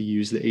have to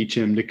use the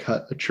HM to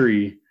cut a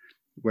tree,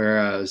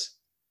 whereas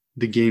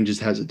the game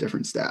just has a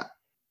different stat.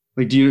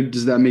 Like,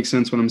 does that make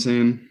sense what I'm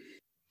saying?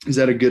 Is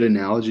that a good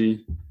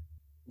analogy?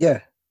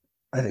 Yeah,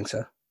 I think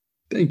so.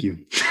 Thank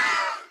you.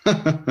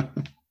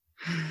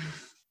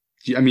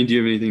 Do you have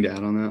anything to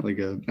add on that? Like,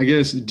 I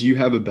guess, do you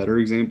have a better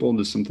example?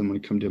 Does something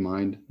like come to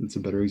mind that's a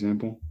better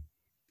example?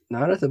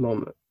 Not at the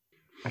moment.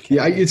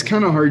 Yeah, it's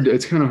kind of hard.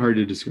 It's kind of hard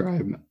to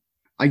describe.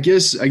 I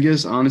guess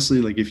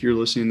honestly, like if you're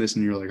listening to this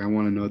and you're like, I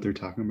want to know what they're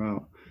talking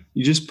about,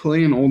 you just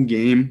play an old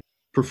game,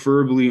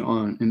 preferably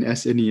on an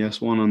SNES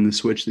one on the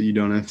Switch that you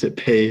don't have to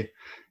pay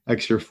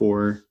extra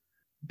for.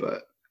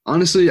 But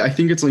honestly, I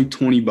think it's like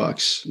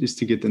 $20 is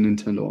to get the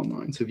Nintendo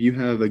Online. So if you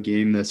have a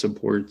game that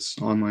supports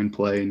online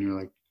play and you're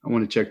like, I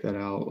want to check that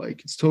out,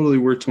 like it's totally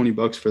worth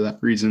 $20 for that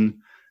reason.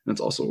 And it's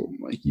also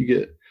like you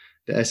get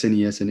the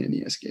SNES and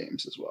NES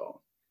games as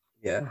well.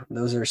 Yeah,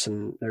 there's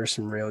some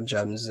real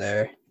gems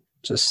there.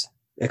 Just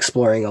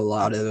exploring a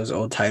lot of those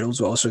old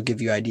titles will also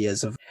give you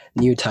ideas of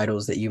new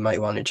titles that you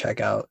might want to check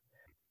out.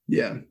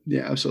 Yeah,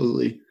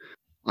 absolutely.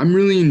 I'm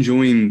really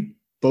enjoying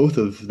both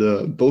of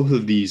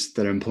these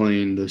that I'm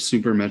playing, the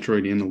Super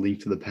Metroid and the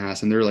Link to the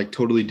Past, and they're like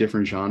totally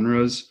different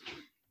genres.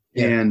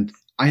 Yeah. And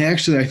I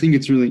think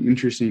it's really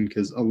interesting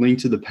because A Link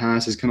to the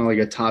Past is kind of like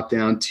a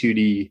top-down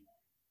 2D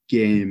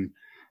game,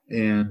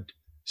 and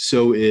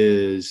so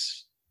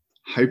is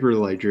Hyper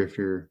Light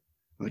Drifter,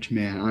 which,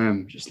 man, I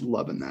am just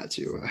loving that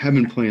too. I have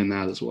been playing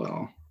that as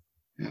well.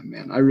 Yeah,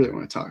 man, I really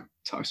want to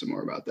talk some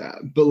more about that.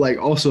 But like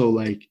also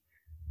like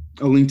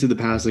A Link to the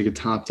Past, like a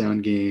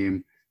top-down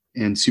game,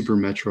 and Super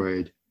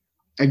Metroid.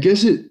 I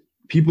guess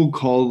people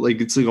call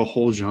like it's like a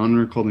whole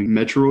genre called like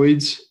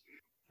Metroids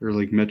or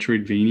like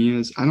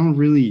Metroidvanias. I don't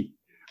really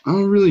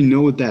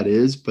know what that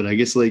is, but I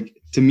guess like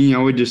to me, I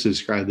would just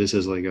describe this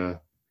as like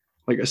a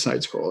side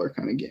scroller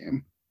kind of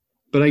game.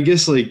 But I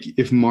guess like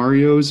if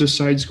Mario is a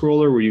side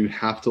scroller where you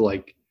have to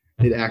like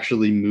it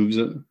actually moves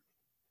it.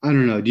 I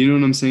don't know. Do you know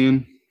what I'm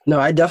saying? No,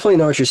 I definitely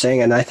know what you're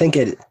saying, and I think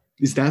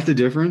is that the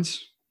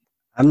difference?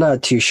 I'm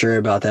not too sure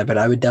about that, but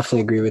I would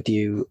definitely agree with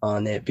you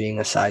on it being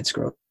a side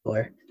scroller.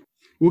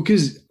 Well,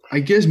 because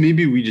I guess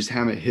maybe we just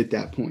haven't hit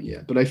that point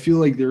yet. But I feel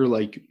like they're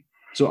like,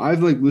 so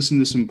I've like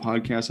listened to some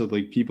podcasts of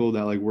like people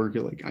that like work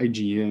at like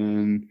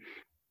IGN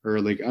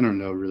or like, I don't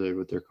know really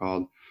what they're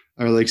called,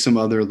 or like some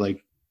other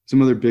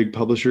big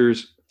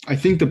publishers. I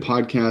think the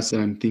podcast that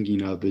I'm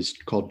thinking of is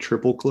called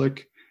Triple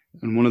Click.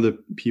 And one of the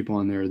people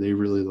on there, they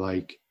really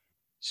like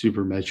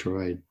Super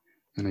Metroid.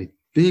 And I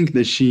think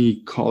that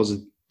she calls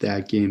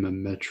that game a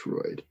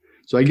Metroid.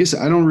 So I guess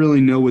I don't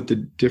really know what the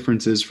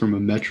difference is from a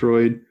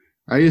Metroid.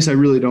 I guess I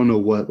really don't know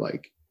what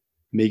like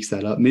makes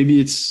that up. Maybe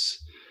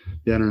it's,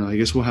 I don't know. I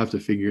guess we'll have to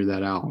figure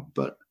that out.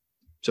 But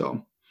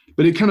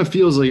it kind of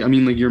feels like, I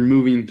mean, like you're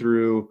moving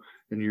through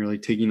and you're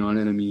like taking on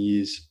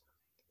enemies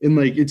and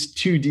like it's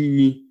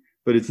 2D,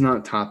 but it's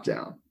not top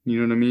down. You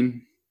know what I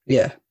mean?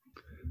 Yeah.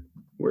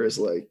 Whereas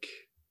like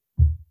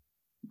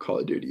Call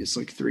of Duty is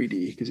like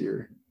 3D because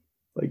you're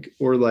like,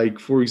 or like,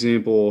 for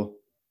example,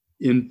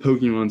 in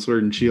Pokemon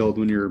Sword and Shield,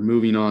 when you're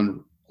moving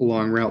on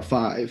along Route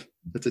 5,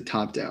 that's a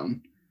top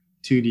down.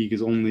 2D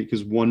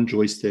because one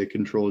joystick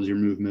controls your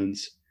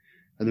movements.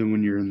 And then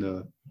when you're in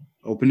the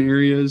open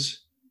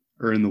areas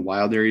or in the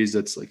wild areas,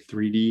 that's like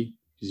 3D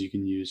because you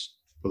can use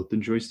both the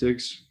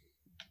joysticks.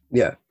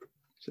 Yeah.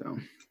 So,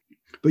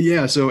 but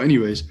yeah, so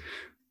anyways,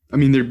 I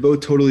mean, they're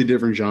both totally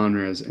different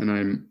genres, and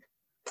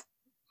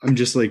I'm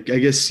just like, I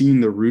guess, seeing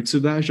the roots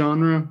of that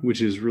genre,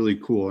 which is really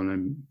cool.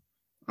 And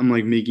I'm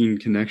like making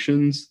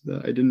connections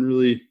that I didn't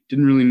really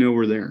know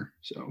were there.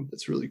 So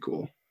that's really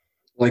cool.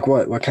 Like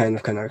what kind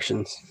of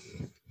connections?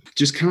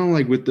 Just kind of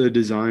like with the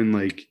design,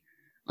 like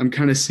I'm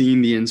kind of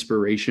seeing the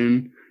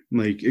inspiration,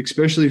 like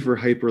especially for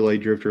Hyper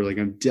Light Drifter, like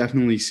I'm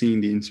definitely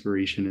seeing the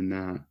inspiration in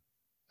that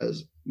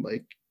as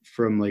like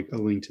from like A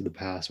Link to the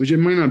Past, which it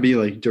might not be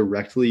like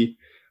directly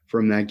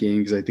from that game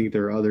because I think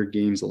there are other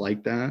games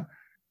like that,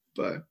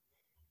 but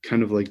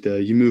kind of like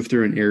you move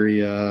through an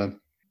area.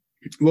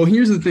 Well,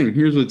 here's the thing.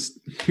 Here's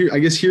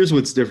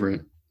what's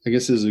different. I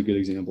guess this is a good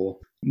example.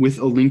 With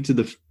A Link to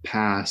the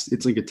Past,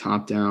 it's like a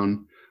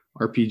top-down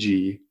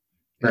RPG.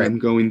 And Right. I'm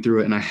going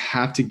through it and I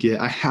have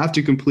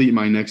to complete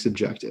my next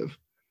objective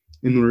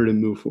in order to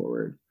move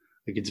forward.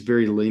 Like it's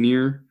very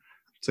linear.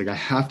 It's like I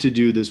have to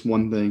do this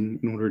one thing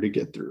in order to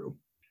get through.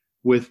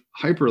 With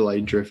Hyper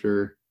Light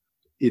Drifter,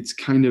 it's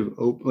kind of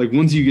like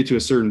once you get to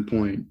a certain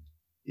point,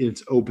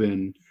 it's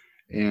open.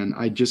 And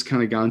I just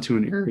kind of got into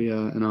an area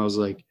and I was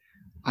like,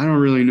 I don't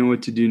really know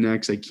what to do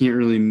next. I can't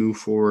really move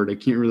forward.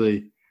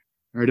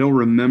 I don't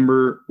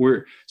remember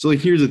where. So like,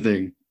 here's the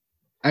thing.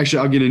 Actually,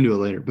 I'll get into it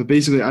later. But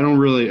basically, I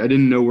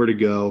didn't know where to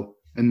go.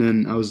 And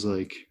then I was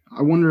like,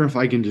 I wonder if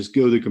I can just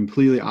go the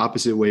completely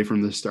opposite way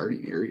from the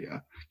starting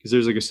area. Because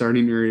there's like a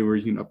starting area where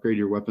you can upgrade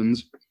your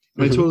weapons.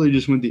 And I totally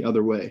just went the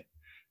other way.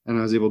 And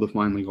I was able to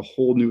find like a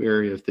whole new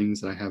area of things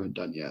that I haven't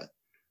done yet.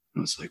 And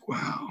I was like,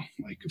 wow,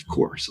 like, of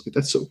course, like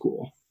that's so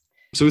cool.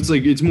 So it's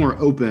like, it's more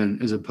open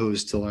as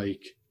opposed to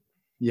like,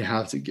 you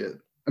have to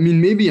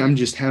maybe I'm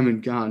just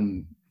haven't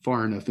gotten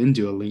far enough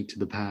into A Link to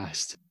the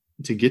Past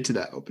to get to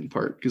that open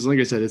part. Because like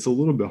I said, it's a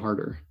little bit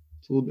harder.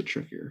 It's a little bit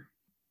trickier.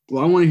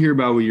 Well, I want to hear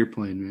about what you're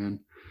playing, man.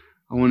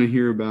 I want to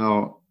hear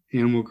about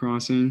Animal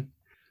Crossing.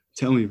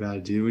 Tell me about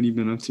it, dude. What have you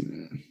been up to,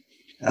 man?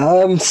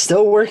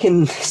 Still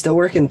working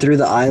through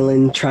the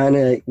island, trying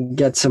to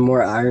get some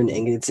more iron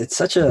ingots. It's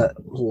such a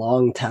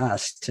long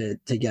task to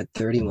get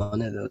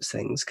 31 of those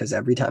things because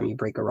every time you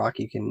break a rock,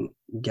 you can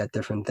get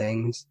different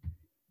things.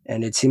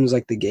 And it seems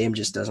like the game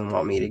just doesn't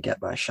want me to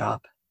get my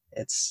shop.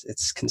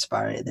 It's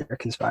conspiring. They're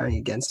conspiring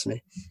against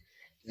me.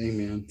 Hey,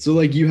 man. So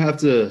like you have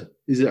to,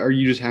 are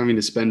you just having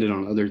to spend it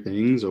on other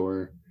things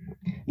or?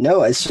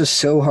 No, it's just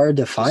so hard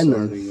to find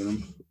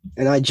them.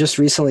 And I just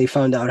recently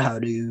found out how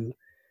to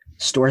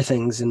store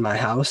things in my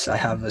house. I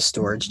have a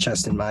storage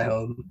chest in my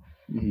home,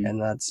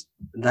 and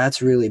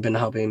that's really been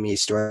helping me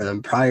store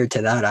them. Prior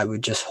to that, I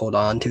would just hold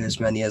on to as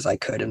many as I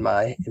could in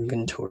my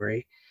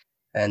inventory,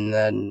 and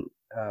then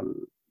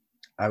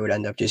I would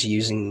end up just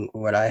using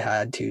what I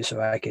had to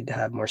so I could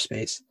have more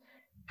space.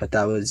 But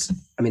that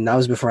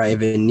was before I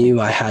even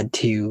knew I had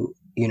to,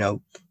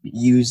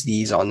 use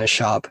these on the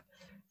shop.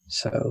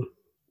 So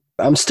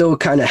I'm still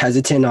kind of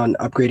hesitant on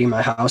upgrading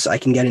my house. I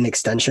can get an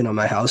extension on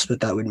my house, but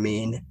that would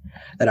mean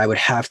that I would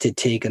have to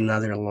take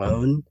another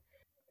loan.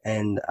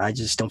 And I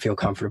just don't feel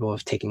comfortable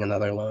with taking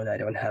another loan. I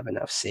don't have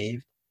enough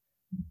saved.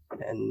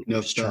 And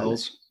no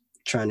bells.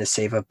 Trying to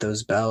save up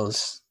those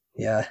bells.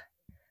 Yeah,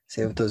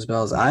 save up those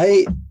bells.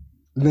 I've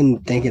been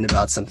thinking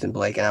about something,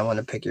 Blake, and I want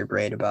to pick your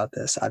brain about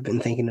this. I've been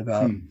thinking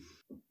about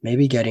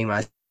maybe getting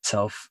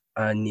myself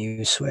a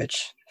new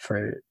Switch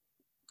for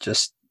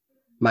just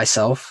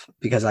myself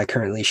because I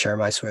currently share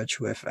my Switch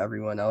with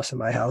everyone else in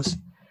my house.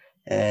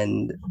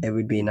 And it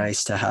would be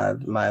nice to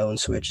have my own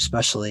Switch,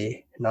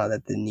 especially now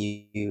that the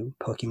new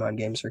Pokemon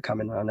games are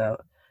coming on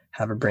out.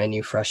 Have a brand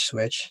new fresh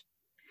Switch.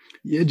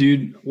 Yeah,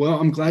 dude. Well,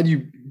 I'm glad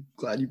you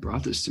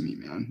brought this to me,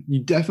 man. You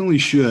definitely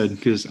should,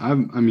 because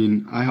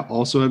I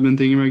also have been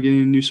thinking about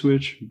getting a new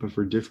Switch, but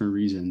for different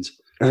reasons.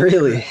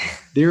 Really?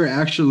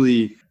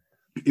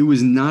 It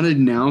was not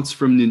announced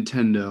from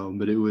Nintendo,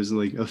 but it was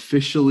like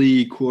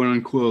officially, quote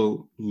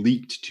unquote,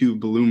 leaked to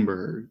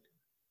Bloomberg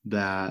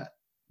that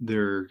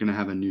they're gonna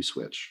have a new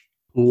Switch.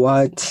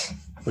 What?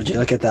 Would you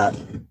look at that?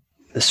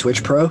 The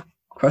Switch Pro?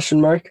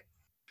 Question mark.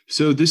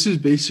 So this is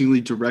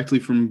basically directly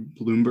from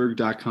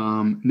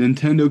Bloomberg.com.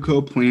 Nintendo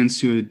Co. plans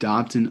to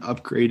adopt an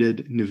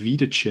upgraded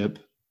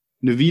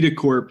NVIDIA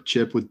Corp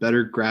chip with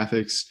better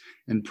graphics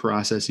and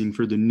processing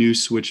for the new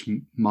Switch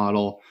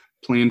model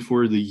planned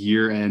for the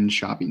year-end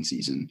shopping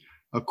season,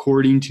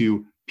 according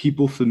to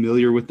people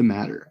familiar with the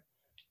matter.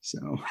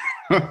 So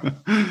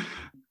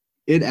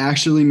it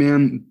actually,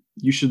 man,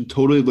 you should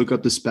totally look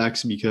up the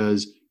specs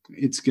because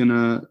it's going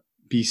to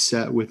be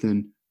set with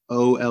an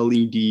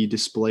OLED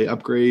display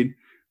upgrade,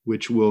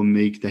 which will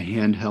make the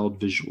handheld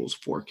visuals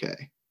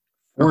 4K.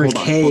 Or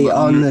 4K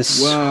on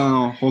this.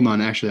 Well, hold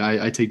on.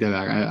 Actually, I take that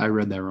back. I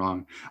read that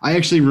wrong. I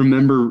actually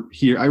remember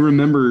I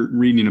remember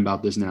reading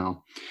about this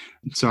now.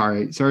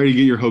 Sorry to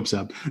get your hopes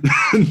up.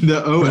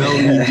 The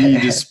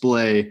OLED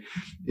display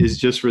is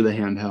just for the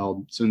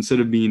handheld. So instead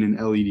of being an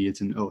LED,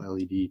 it's an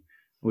OLED,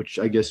 which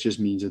I guess just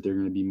means that they're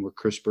going to be more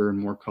crisper and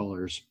more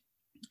colors.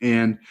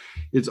 And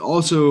it's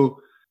also,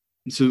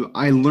 so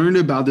I learned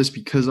about this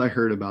because I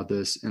heard about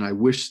this, and I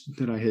wish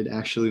that I had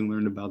actually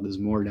learned about this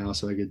more now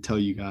so I could tell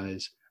you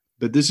guys.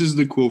 But this is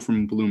the quote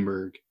from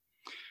Bloomberg.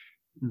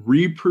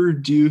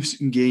 Reproduce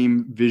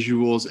game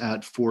visuals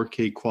at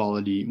 4K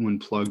quality when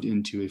plugged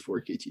into a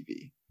 4K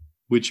TV,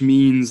 which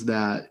means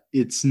that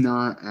it's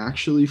not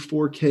actually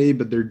 4K,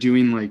 but they're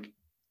doing, like,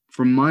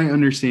 from my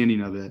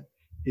understanding of it,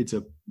 it's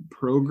a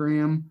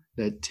program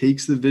that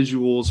takes the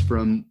visuals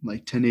from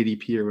like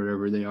 1080p or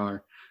whatever they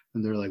are,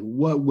 and they're like,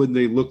 what would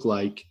they look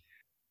like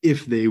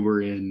if they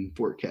were in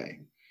 4K?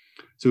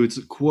 So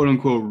it's quote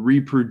unquote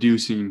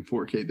reproducing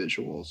 4K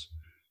visuals.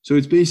 So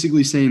it's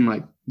basically saying,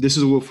 like, this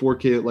is what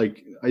 4K,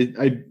 like,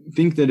 I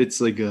think that it's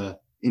like an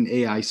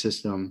AI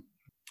system,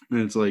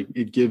 and it's like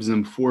it gives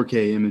them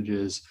 4K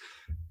images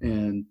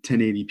and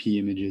 1080p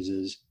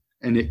images,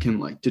 and it can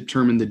like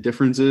determine the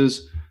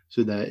differences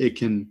so that it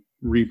can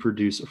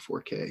reproduce a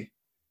 4K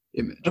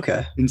image.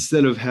 Okay.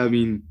 Instead of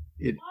having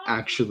it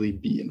actually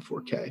be in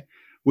 4K,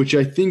 which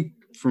I think,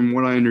 from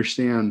what I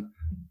understand,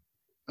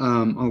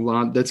 a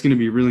lot, that's going to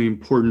be really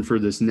important for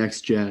this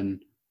next gen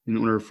in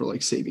order for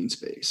like saving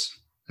space.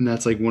 And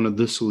that's like one of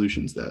the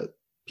solutions that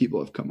people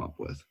have come up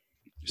with.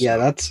 So,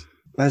 yeah,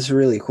 that's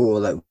really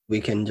cool that we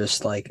can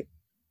just like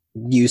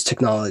use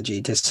technology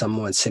to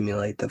somewhat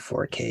simulate the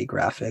 4K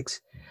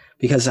graphics.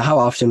 Because how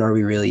often are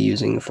we really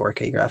using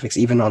 4K graphics,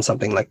 even on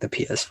something like the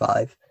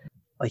PS5?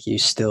 Like, you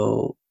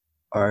still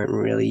aren't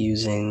really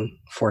using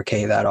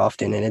 4K that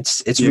often, and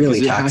it's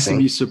really taxing. It has to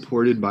be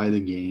supported by the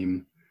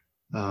game,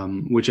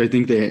 which I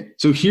think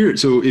so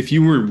if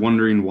you were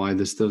wondering why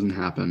this doesn't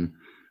happen,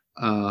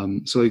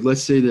 so like,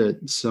 let's say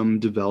that some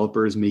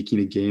developer is making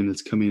a game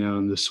that's coming out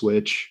on the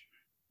Switch,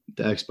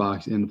 the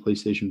Xbox, and the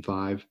PlayStation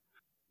 5.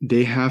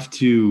 They have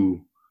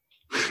to,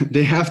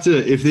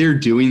 if they're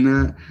doing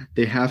that,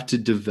 they have to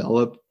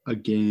develop a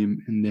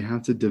game, and they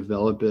have to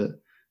develop it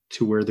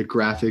to where the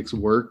graphics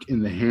work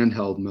in the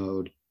handheld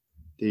mode.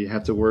 They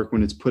have to work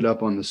when it's put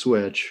up on the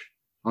Switch,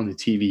 on the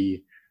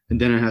TV, and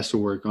then it has to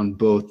work on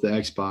both the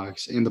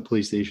Xbox and the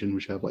PlayStation,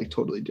 which have like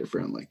totally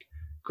different like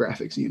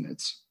graphics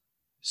units.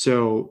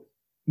 So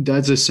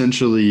that's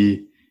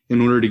essentially,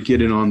 in order to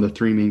get it on the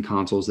three main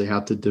consoles, they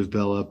have to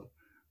develop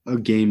a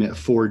game at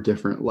 4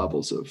 different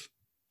levels of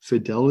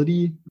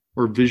fidelity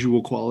or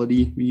visual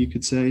quality, you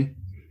could say.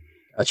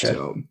 Gotcha.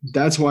 So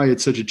that's why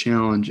it's such a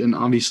challenge. And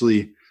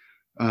obviously,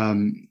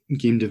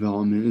 game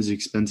development is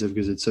expensive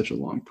because it's such a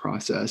long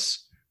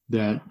process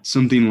that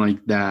something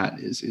like that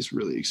is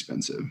really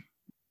expensive.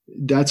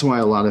 That's why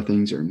a lot of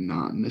things are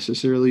not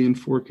necessarily in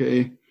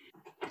 4K.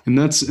 And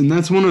that's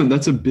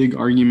a big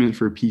argument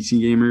for PC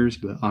gamers,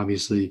 but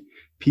obviously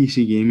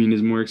PC gaming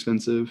is more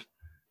expensive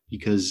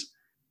because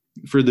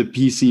for the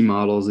PC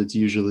models, it's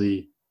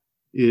usually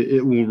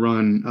it will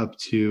run up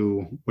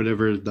to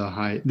whatever the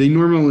high. They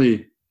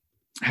normally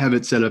have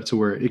it set up to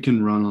where it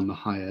can run on the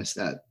highest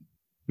at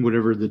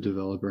whatever the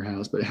developer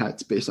has, but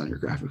it's based on your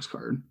graphics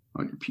card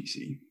on your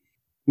PC,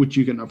 which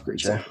you can upgrade.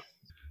 Sure.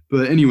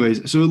 But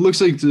anyways, so it looks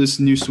like this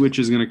new Switch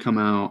is going to come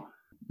out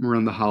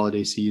around the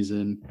holiday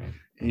season,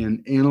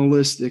 and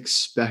analysts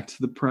expect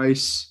the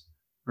price,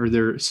 or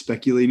they're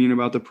speculating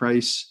about the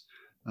price.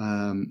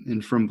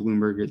 And from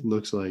Bloomberg, it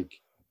looks like,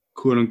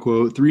 quote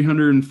unquote,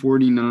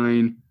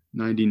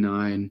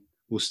 $349.99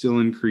 will still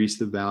increase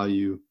the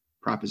value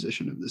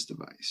proposition of this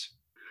device,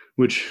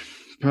 which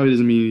probably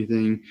doesn't mean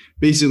anything.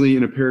 Basically,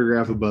 in a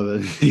paragraph above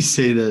it, they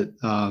say that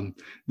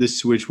this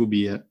Switch will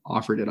be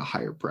offered at a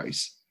higher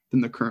price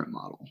than the current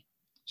model.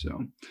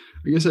 So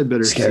I guess I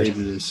better save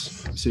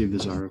this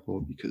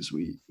article because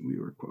we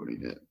were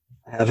quoting it.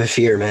 I have a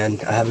fear, man.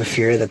 I have a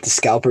fear that the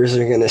scalpers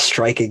are going to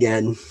strike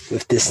again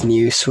with this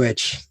new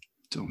Switch.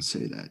 Don't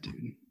say that,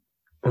 dude.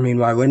 I mean,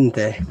 why wouldn't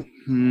they?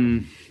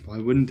 Why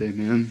wouldn't they,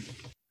 man?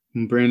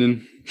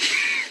 Brandon,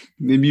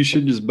 maybe you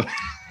should just buy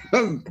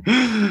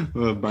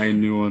a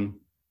new one.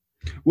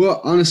 Well,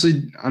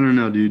 honestly, I don't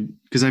know, dude.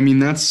 Because I mean,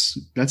 that's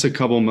a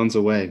couple months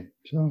away.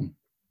 So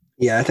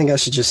yeah, I think I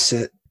should just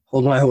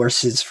hold my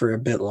horses for a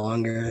bit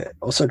longer.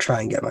 Also,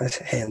 try and get my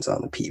hands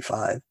on the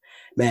P5.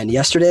 Man,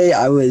 yesterday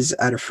I was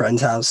at a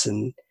friend's house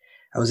and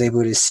I was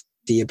able to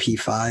see a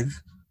P5,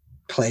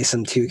 play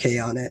some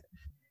 2K on it.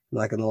 I'm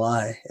not gonna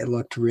lie,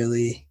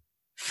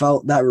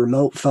 that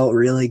remote felt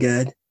really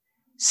good.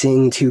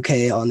 Seeing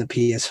 2K on the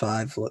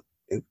PS5,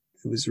 it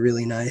was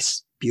really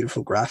nice,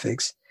 beautiful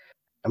graphics.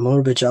 I'm a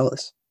little bit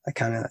jealous. I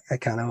kind of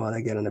want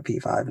to get on a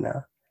P5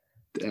 now.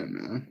 Damn,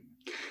 man.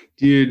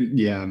 Dude,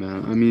 yeah,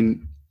 man. I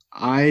mean,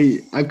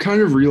 I've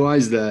kind of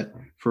realized that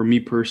for me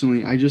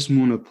personally, I just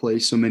want to play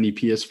so many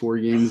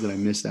PS4 games that I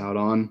missed out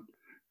on.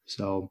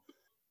 So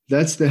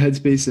that's the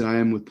headspace that I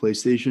am with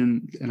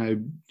PlayStation. And I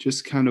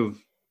just kind of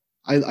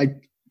I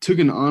took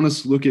an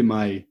honest look at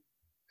my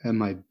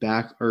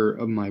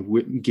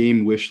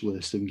game wish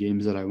list of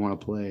games that I want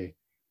to play,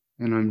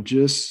 and I'm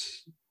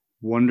just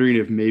wondering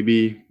if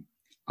maybe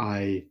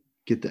I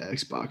get the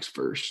Xbox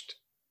first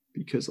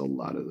because a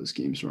lot of those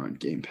games are on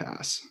Game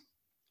Pass.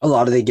 A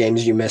lot of the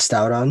games you missed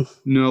out on.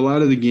 No, a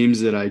lot of the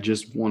games that I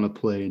just want to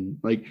play, and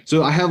like,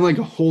 so I have like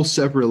a whole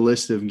separate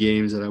list of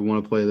games that I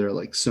want to play. They're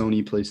like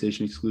Sony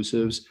PlayStation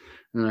exclusives,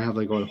 and I have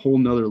like a whole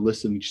nother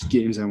list of just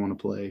games I want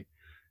to play.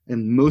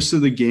 And most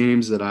of the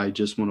games that I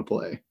just want to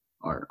play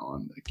are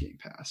on the Game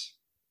Pass.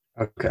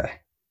 Okay.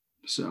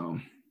 So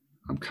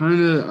I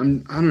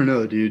don't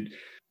know, dude.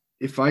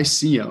 If I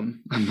see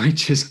them, I might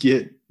just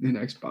get an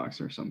Xbox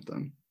or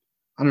something.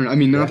 I don't know. I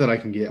mean, not that I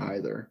can get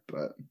either,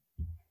 but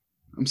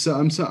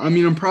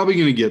I'm probably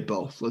going to get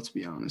both. Let's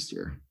be honest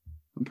here.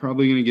 I'm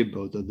probably going to get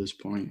both at this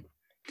point.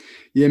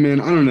 Yeah,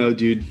 man. I don't know,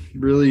 dude.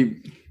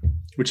 Really,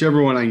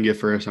 whichever one I can get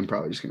first, I'm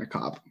probably just going to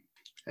cop.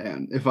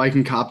 And if I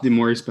can cop the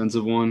more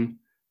expensive one,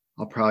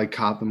 I'll probably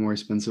cop the more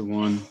expensive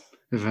one.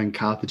 If I can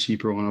cop the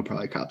cheaper one, I'll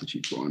probably cop the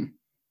cheaper one.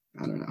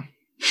 I don't know.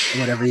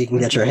 Whatever you can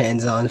get your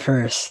hands on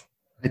first.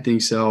 I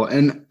think so.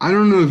 And I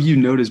don't know if you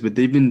noticed, but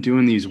they've been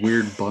doing these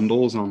weird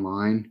bundles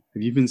online.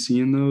 Have you been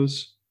seeing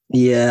those?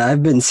 Yeah,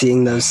 I've been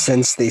seeing those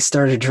since they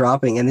started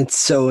dropping, and it's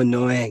so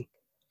annoying.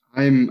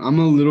 I'm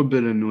a little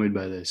bit annoyed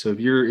by this. So if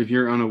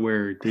you're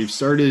unaware, they've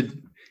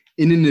started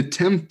in an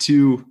attempt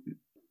to,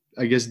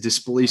 I guess,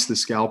 displace the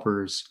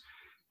scalpers.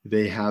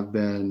 They have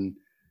been,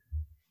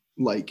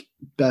 like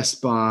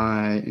Best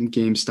Buy and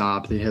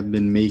GameStop, they have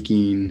been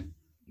making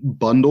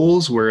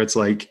bundles where it's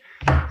like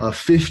a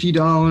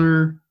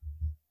 $50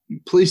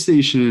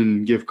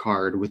 PlayStation gift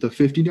card with a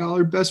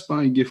 $50 Best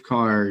Buy gift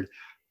card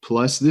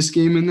plus this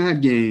game and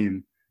that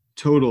game.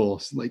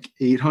 Total like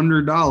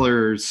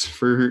 $800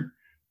 for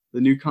the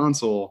new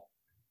console.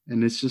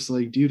 And it's just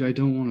like, dude, I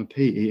don't want to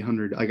pay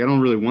 $800. Like, I don't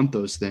really want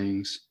those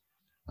things.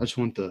 I just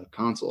want the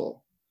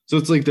console. So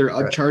it's like they're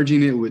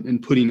upcharging it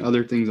and putting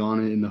other things on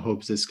it in the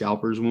hopes that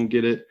scalpers won't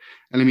get it.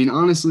 And I mean,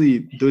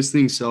 honestly, those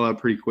things sell out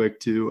pretty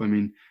quick too. I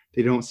mean,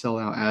 they don't sell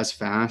out as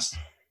fast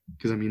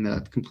because I mean,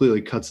 that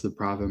completely cuts the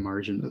profit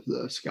margin of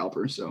the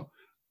scalper. So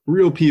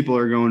real people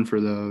are going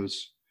for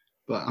those,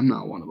 but I'm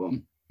not one of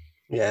them.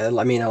 Yeah,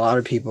 I mean, a lot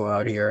of people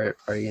out here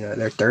are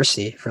they're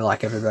thirsty, for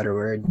lack of a better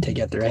word, to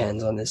get their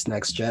hands on this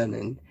next gen.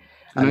 And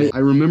I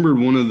remember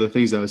one of the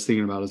things I was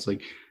thinking about is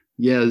like,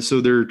 yeah,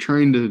 so they're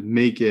trying to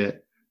make it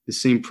the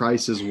same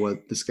price as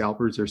what the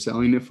scalpers are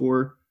selling it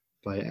for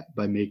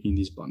by making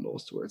these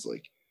bundles to where it's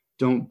like,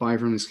 don't buy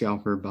from the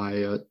scalper, buy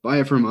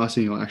it from us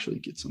and you'll actually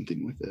get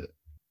something with it.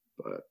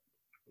 But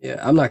yeah,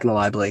 I'm not gonna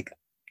lie, Blake.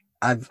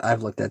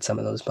 I've looked at some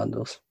of those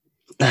bundles.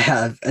 I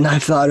have, and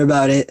I've thought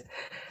about it.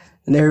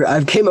 And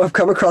I've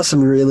come across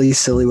some really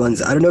silly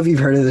ones. I don't know if you've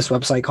heard of this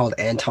website called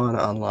Anton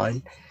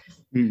Online.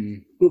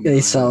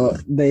 They sell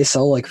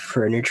like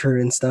furniture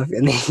and stuff,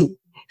 and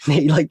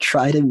they like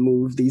try to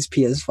move these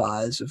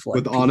PS5s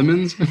with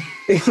ottomans,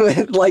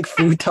 with like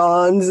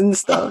futons and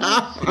stuff.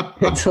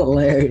 It's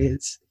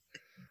hilarious.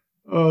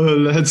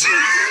 Oh, that's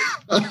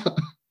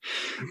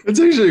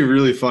actually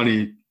really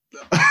funny.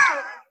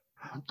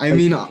 I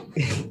mean,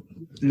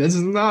 that's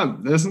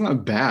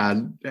not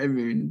bad. I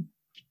mean,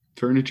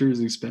 furniture is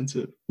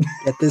expensive.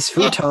 Get this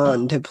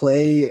futon to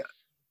play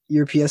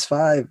your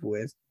PS5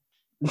 with.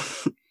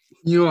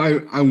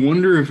 I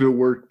wonder if it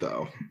worked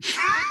though.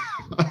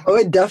 Oh,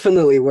 it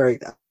definitely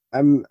worked.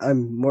 I'm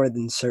more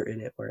than certain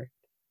it worked.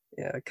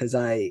 Yeah, because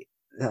I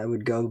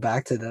would go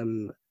back to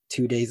them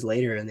 2 days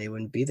later and they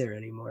wouldn't be there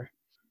anymore.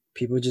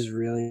 People just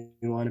really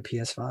want a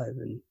PS5,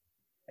 and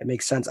it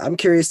makes sense. I'm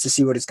curious to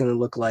see what it's going to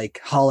look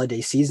like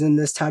holiday season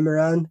this time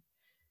around.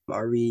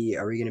 Are we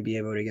going to be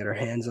able to get our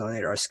hands on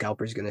it? Are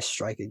scalpers going to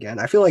strike again?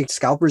 I feel like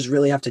scalpers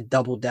really have to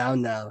double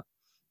down now,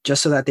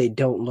 just so that they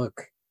don't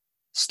look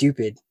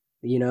stupid.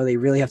 They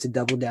really have to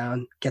double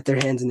down, get their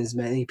hands in as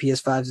many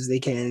PS5s as they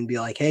can, and be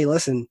like, hey,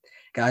 listen,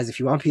 guys, if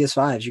you want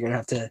PS5s, you're going to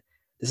have to,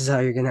 this is how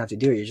you're going to have to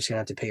do it. You're just going to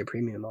have to pay a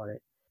premium on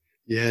it.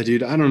 Yeah,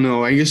 dude, I don't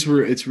know. I guess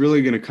it's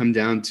really going to come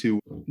down to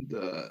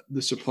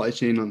the supply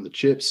chain on the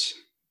chips,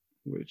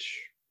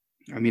 which,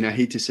 I mean, I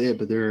hate to say it,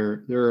 but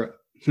there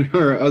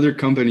are other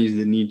companies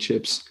that need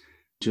chips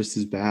just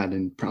as bad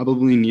and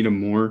probably need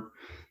them more,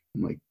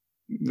 like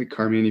the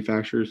car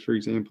manufacturers, for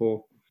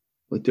example.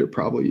 Like they're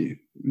probably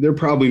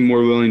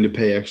more willing to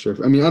pay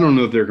extra. I mean, I don't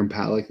know if they're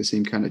like the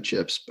same kind of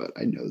chips, but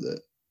I know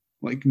that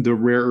like the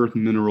rare earth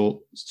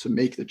minerals to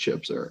make the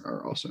chips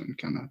are also in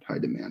kind of high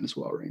demand as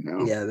well right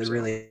now. Yeah, they're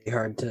really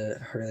hard to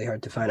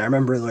find. I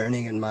remember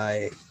learning in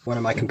one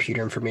of my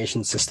computer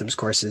information systems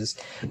courses,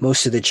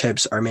 most of the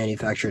chips are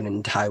manufactured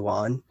in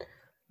Taiwan.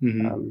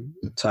 Mm-hmm.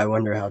 So I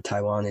wonder how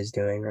Taiwan is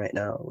doing right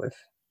now with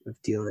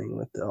dealing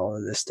with all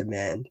of this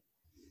demand.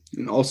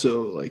 And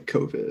also like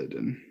COVID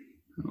and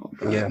all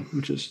that, yeah,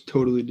 which has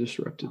totally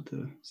disrupted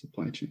the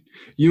supply chain.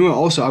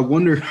 Also, I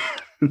wonder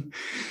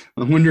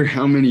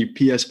how many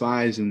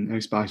PS5s and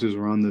Xboxes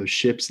were on those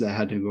ships that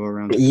had to go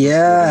around.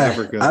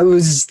 Yeah, I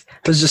was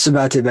just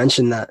about to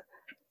mention that.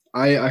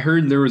 I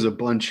heard there was a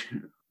bunch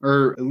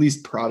or at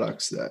least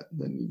products that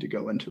need to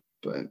go into it.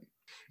 But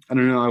I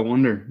don't know. I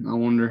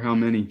wonder how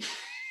many.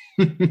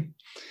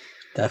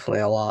 Definitely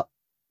a lot.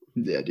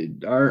 Yeah,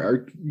 dude.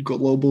 Our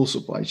global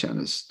supply chain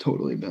has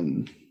totally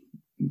been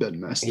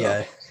messed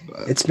up.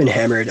 But It's been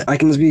hammered. I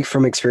can speak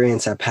from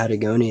experience at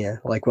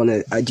Patagonia. Like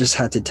I just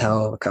had to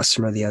tell a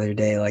customer the other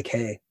day, like,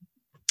 hey,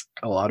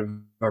 a lot of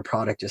our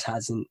product just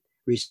hasn't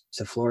reached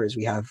the floors.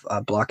 We have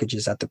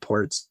blockages at the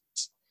ports,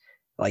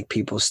 like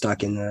people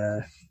stuck in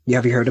the.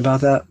 Have you heard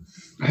about that?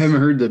 I haven't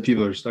heard that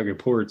people are stuck at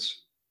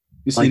ports.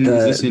 Is Like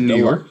this in New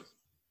York?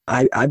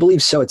 I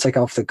believe so. It's like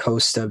off the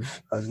coast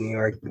of New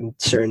York, in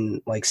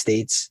certain like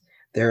states.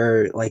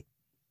 There are like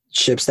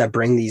ships that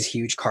bring these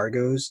huge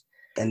cargoes,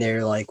 and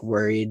they're like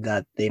worried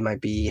that they might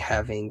be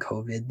having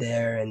COVID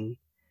there, and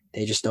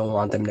they just don't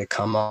want them to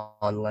come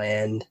on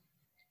land.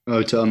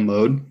 Oh, to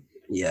unload?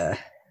 Yeah.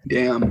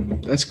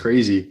 Damn, that's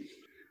crazy.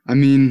 I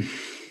mean,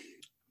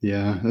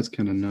 yeah, that's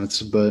kind of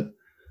nuts. But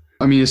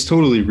I mean, it's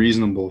totally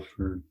reasonable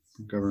for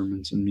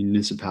governments and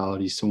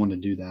municipalities to want to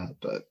do that.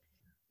 But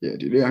yeah,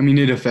 dude, I mean,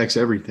 it affects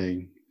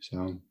everything.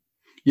 So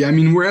yeah, I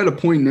mean, we're at a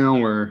point now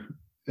where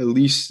at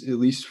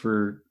least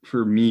for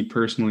me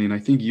personally, and I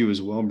think you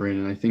as well,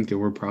 Brandon, I think that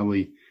we're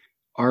probably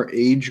our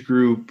age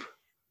group,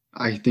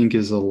 I think,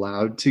 is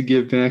allowed to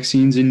give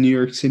vaccines in New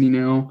York City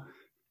now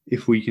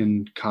if we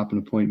can cop an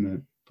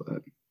appointment.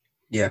 But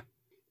yeah,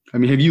 I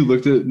mean, have you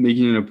looked at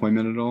making an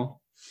appointment at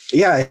all?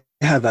 Yeah,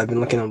 I have. I've been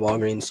looking at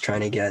Walgreens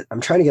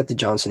I'm trying to get the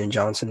Johnson &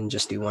 Johnson and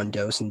just do one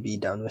dose and be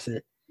done with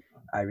it.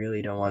 I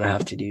really don't want to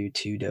have to do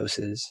 2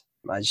 doses.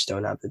 I just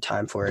don't have the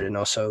time for it. And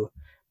also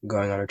I'm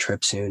going on a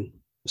trip soon,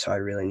 so I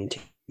really need to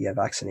get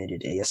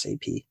vaccinated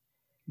ASAP.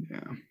 Yeah.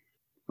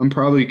 I'm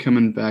probably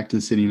coming back to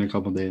the city in a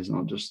couple of days, and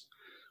I'll just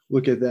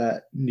look at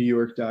that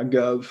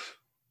NewYork.gov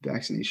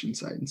vaccination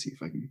site and see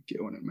if I can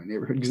get one in my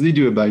neighborhood, because they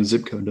do it by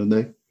zip code, don't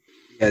they?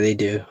 Yeah, they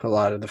do. A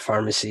lot of the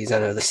pharmacies, I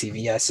know the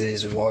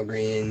CVS's,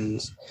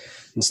 Walgreens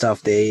and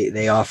stuff,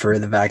 they offer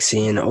the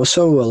vaccine.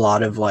 Also, a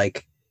lot of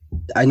like,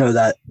 I know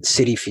that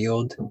Citi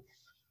Field,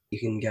 you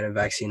can get a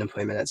vaccine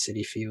appointment at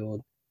Citi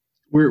Field.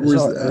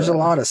 There's a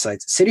lot of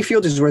sites. Citi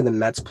Field is where the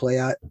Mets play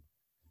at.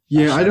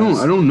 Yeah, I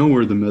don't know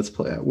where the Mets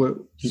play at. What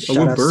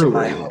borough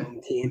my are they?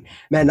 home team.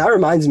 Man, that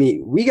reminds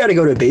me, we got to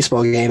go to a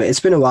baseball game. It's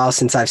been a while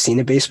since I've seen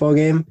a baseball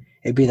game.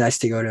 It'd be nice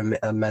to go to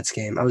a Mets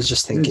game. I was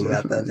just thinking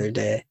that the other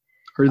day.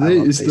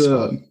 Is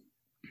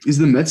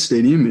the Mets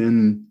stadium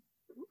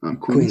in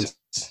Queens?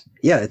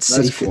 Yeah, it's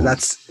Citi. Cool.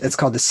 It's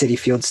called the Citi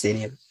Field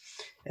Stadium.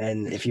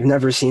 And if you've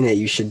never seen it,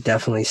 you should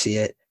definitely see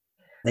it.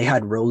 They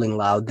had Rolling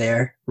Loud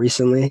there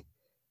recently.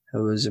 It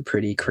was a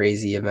pretty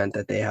crazy event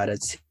that they had at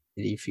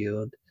Citi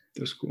Field.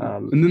 That's cool.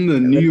 And then the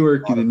New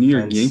York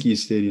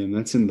Yankees Stadium,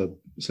 is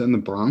that in the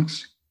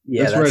Bronx?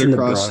 Yeah,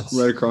 that's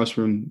right across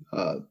from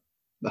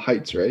the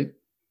Heights, right?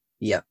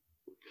 Yeah,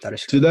 that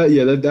is. So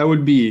that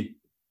would be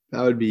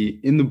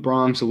in the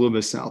Bronx, a little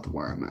bit south of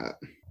where I'm at,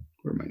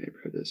 where my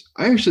neighborhood is.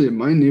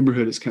 My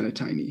neighborhood is kind of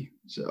tiny,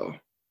 so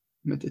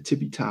I'm at the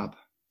tippy top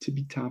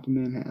of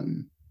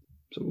Manhattan.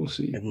 So we'll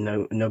see.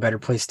 No better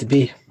place to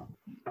be,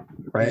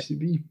 right? Place to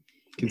be.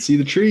 You can see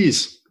the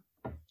trees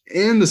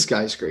and the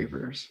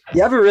skyscrapers.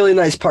 You have a really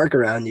nice park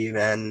around you,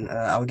 man.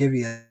 I'll give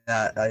you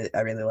that. I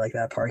really like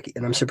that park,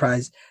 and I'm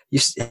surprised you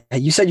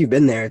said you've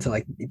been there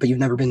but you've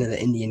never been to the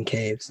Indian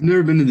Caves. I've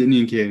never been to the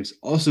Indian Caves.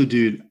 Also,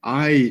 dude,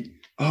 I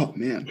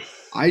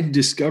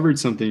discovered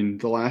something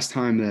the last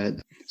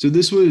time so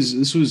this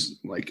was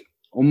like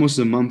almost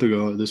a month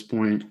ago at this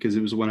point, because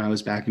it was when I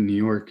was back in New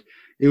York.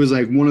 It was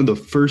like one of the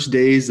first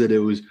days that it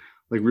was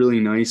like really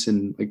nice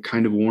and like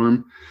kind of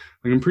warm.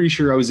 Like I'm pretty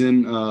sure I was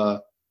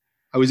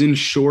in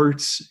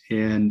shorts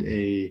and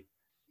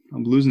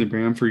I'm losing it,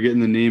 Brand. I'm forgetting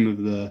the name of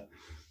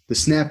the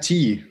snap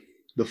tee,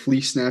 the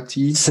fleece snap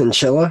tee.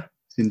 Chinchilla,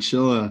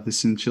 the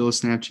Chinchilla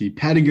snap tee,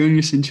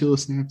 Patagonia Chinchilla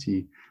snap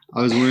tee.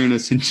 I was wearing a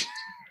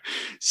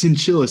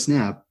Chinchilla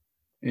snap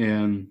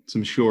and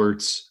some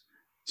shorts.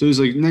 So it was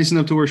like nice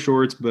enough to wear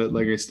shorts, but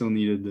like I still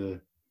needed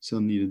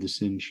the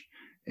cinch.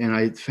 And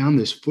I found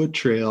this foot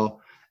trail,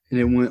 and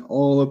it went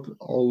all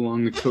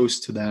along the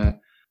coast to that.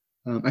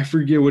 I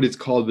forget what it's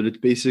called, but it's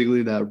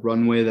basically that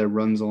runway that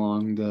runs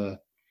along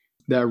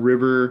that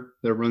river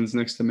that runs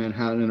next to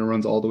Manhattan, and it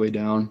runs all the way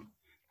down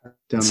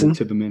to the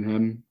tip of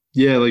Manhattan.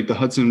 Yeah, like the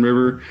Hudson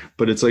River,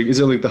 but is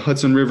it like the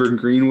Hudson River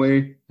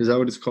Greenway? Is that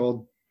what it's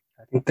called?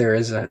 I think there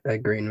is a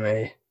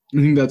greenway. I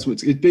think that's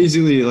it's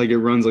basically like it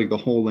runs like the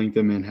whole length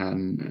of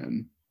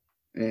Manhattan,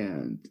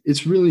 and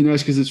it's really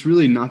nice because it's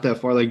really not that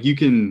far. Like you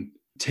can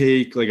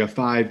take like a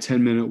 5-10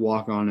 minute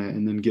walk on it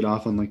and then get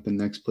off on like the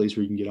next place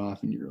where you can get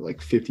off, and you're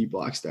like 50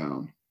 blocks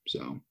down.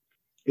 So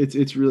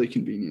it's really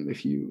convenient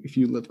if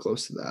you live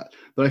close to that.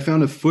 But I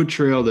found a foot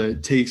trail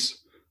that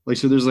takes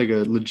so there's like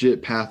a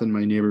legit path in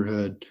my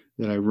neighborhood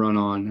that I run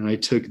on, and I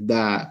took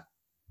that.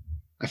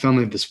 I found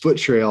like this foot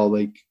trail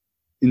like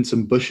in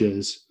some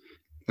bushes,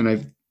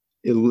 and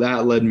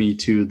that led me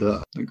to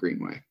the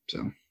Greenway.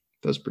 So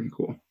that's pretty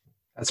cool.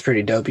 That's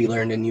pretty dope. You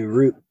learned a new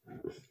route.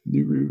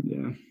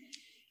 Yeah.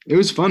 It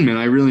was fun, man.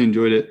 I really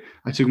enjoyed it.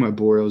 I took my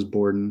board. I was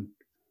boarding.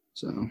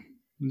 So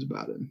it was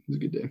about it. It was a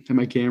good day. Had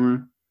my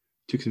camera,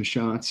 took some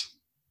shots.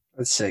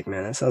 That's sick,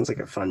 man. That sounds like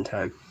a fun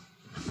time.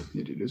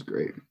 Yeah, dude, it was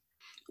great.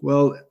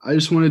 Well, I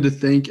just wanted to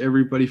thank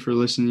everybody for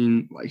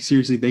listening. Like,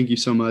 seriously, thank you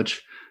so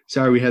much.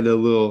 Sorry we had that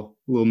little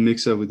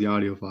mix up with the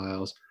audio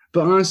files.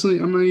 But honestly,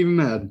 I'm not even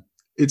mad.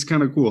 It's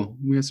kind of cool.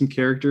 We had some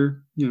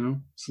character,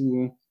 it's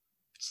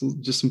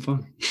just some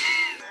fun.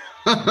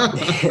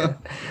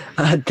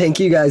 Thank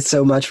you guys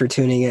so much for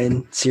tuning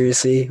in.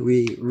 Seriously,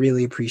 we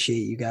really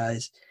appreciate you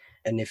guys.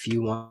 And if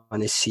you want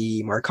to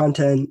see more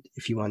content,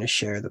 if you want to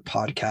share the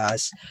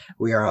podcast,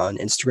 we are on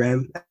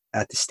Instagram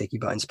at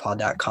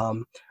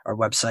thestickybuttonspod.com, our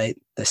website,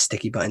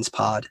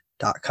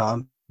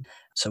 thestickybuttonspod.com.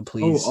 So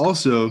please. Oh,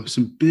 also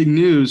some big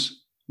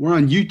news. We're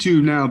on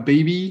YouTube now,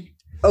 baby.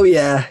 Oh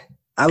yeah.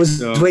 I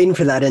was waiting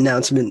for that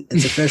announcement.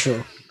 It's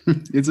official.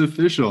 It's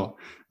official.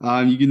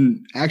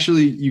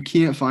 You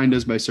can't find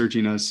us by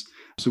searching us.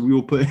 So we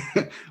will put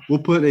we'll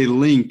put a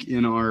link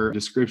in our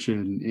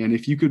description. And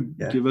if you could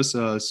give us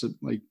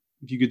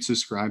if you could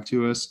subscribe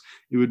to us,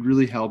 it would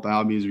really help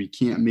out because we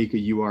can't make a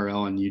URL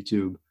on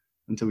YouTube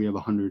until we have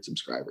 100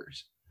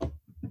 subscribers.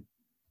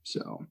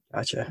 So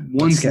gotcha.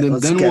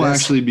 Then we'll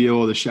actually be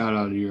able to shout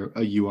out a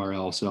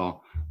URL.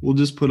 So we'll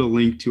just put a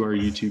link to our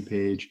YouTube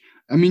page.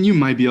 I mean, you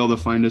might be able to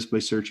find us by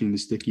searching the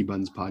Sticky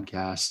Buttons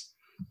Podcast.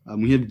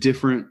 We have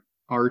different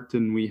art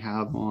than we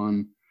have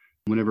on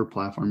whatever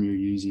platform you're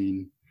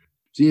using.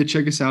 So yeah,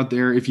 check us out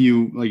there. If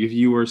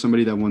you are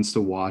somebody that wants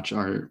to watch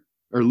or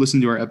listen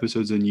to our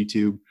episodes on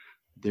YouTube,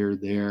 they're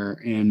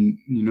there. And,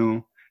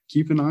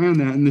 keep an eye on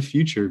that in the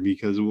future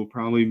because we'll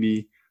probably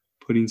be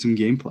putting some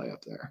gameplay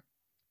up there.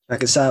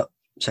 Check us out.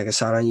 Check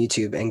us out on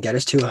YouTube and get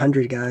us to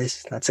 100,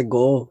 guys. That's a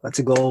goal. That's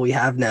a goal we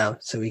have now.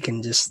 So we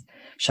can just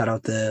shout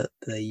out the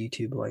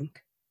YouTube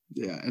link.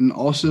 Yeah. And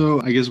also,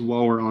 I guess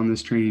while we're on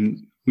this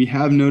train, we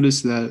have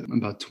noticed that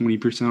about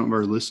 20% of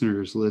our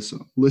listeners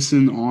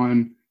listen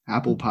on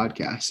Apple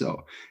Podcasts.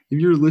 So if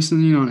you're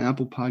listening on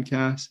Apple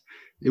Podcasts,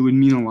 it would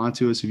mean a lot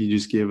to us if you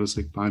just gave us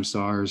 5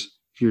 stars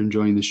if you're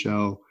enjoying the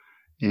show.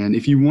 And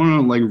if you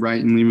want to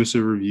write and leave us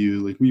a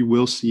review, we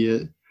will see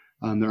it.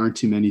 There aren't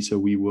too many, so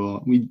we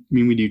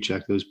do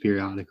check those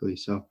periodically.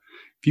 So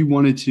if you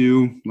wanted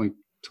to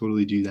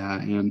totally do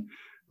that, and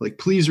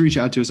please reach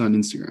out to us on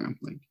Instagram.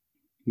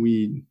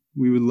 We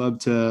would love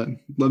to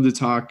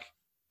talk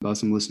about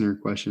some listener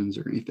questions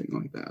or anything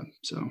like that.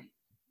 So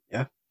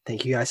yeah,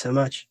 thank you guys so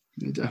much.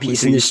 Yeah,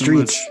 Peace in the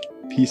streets.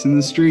 Peace in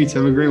the streets.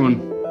 Have a great one.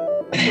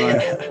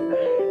 Bye.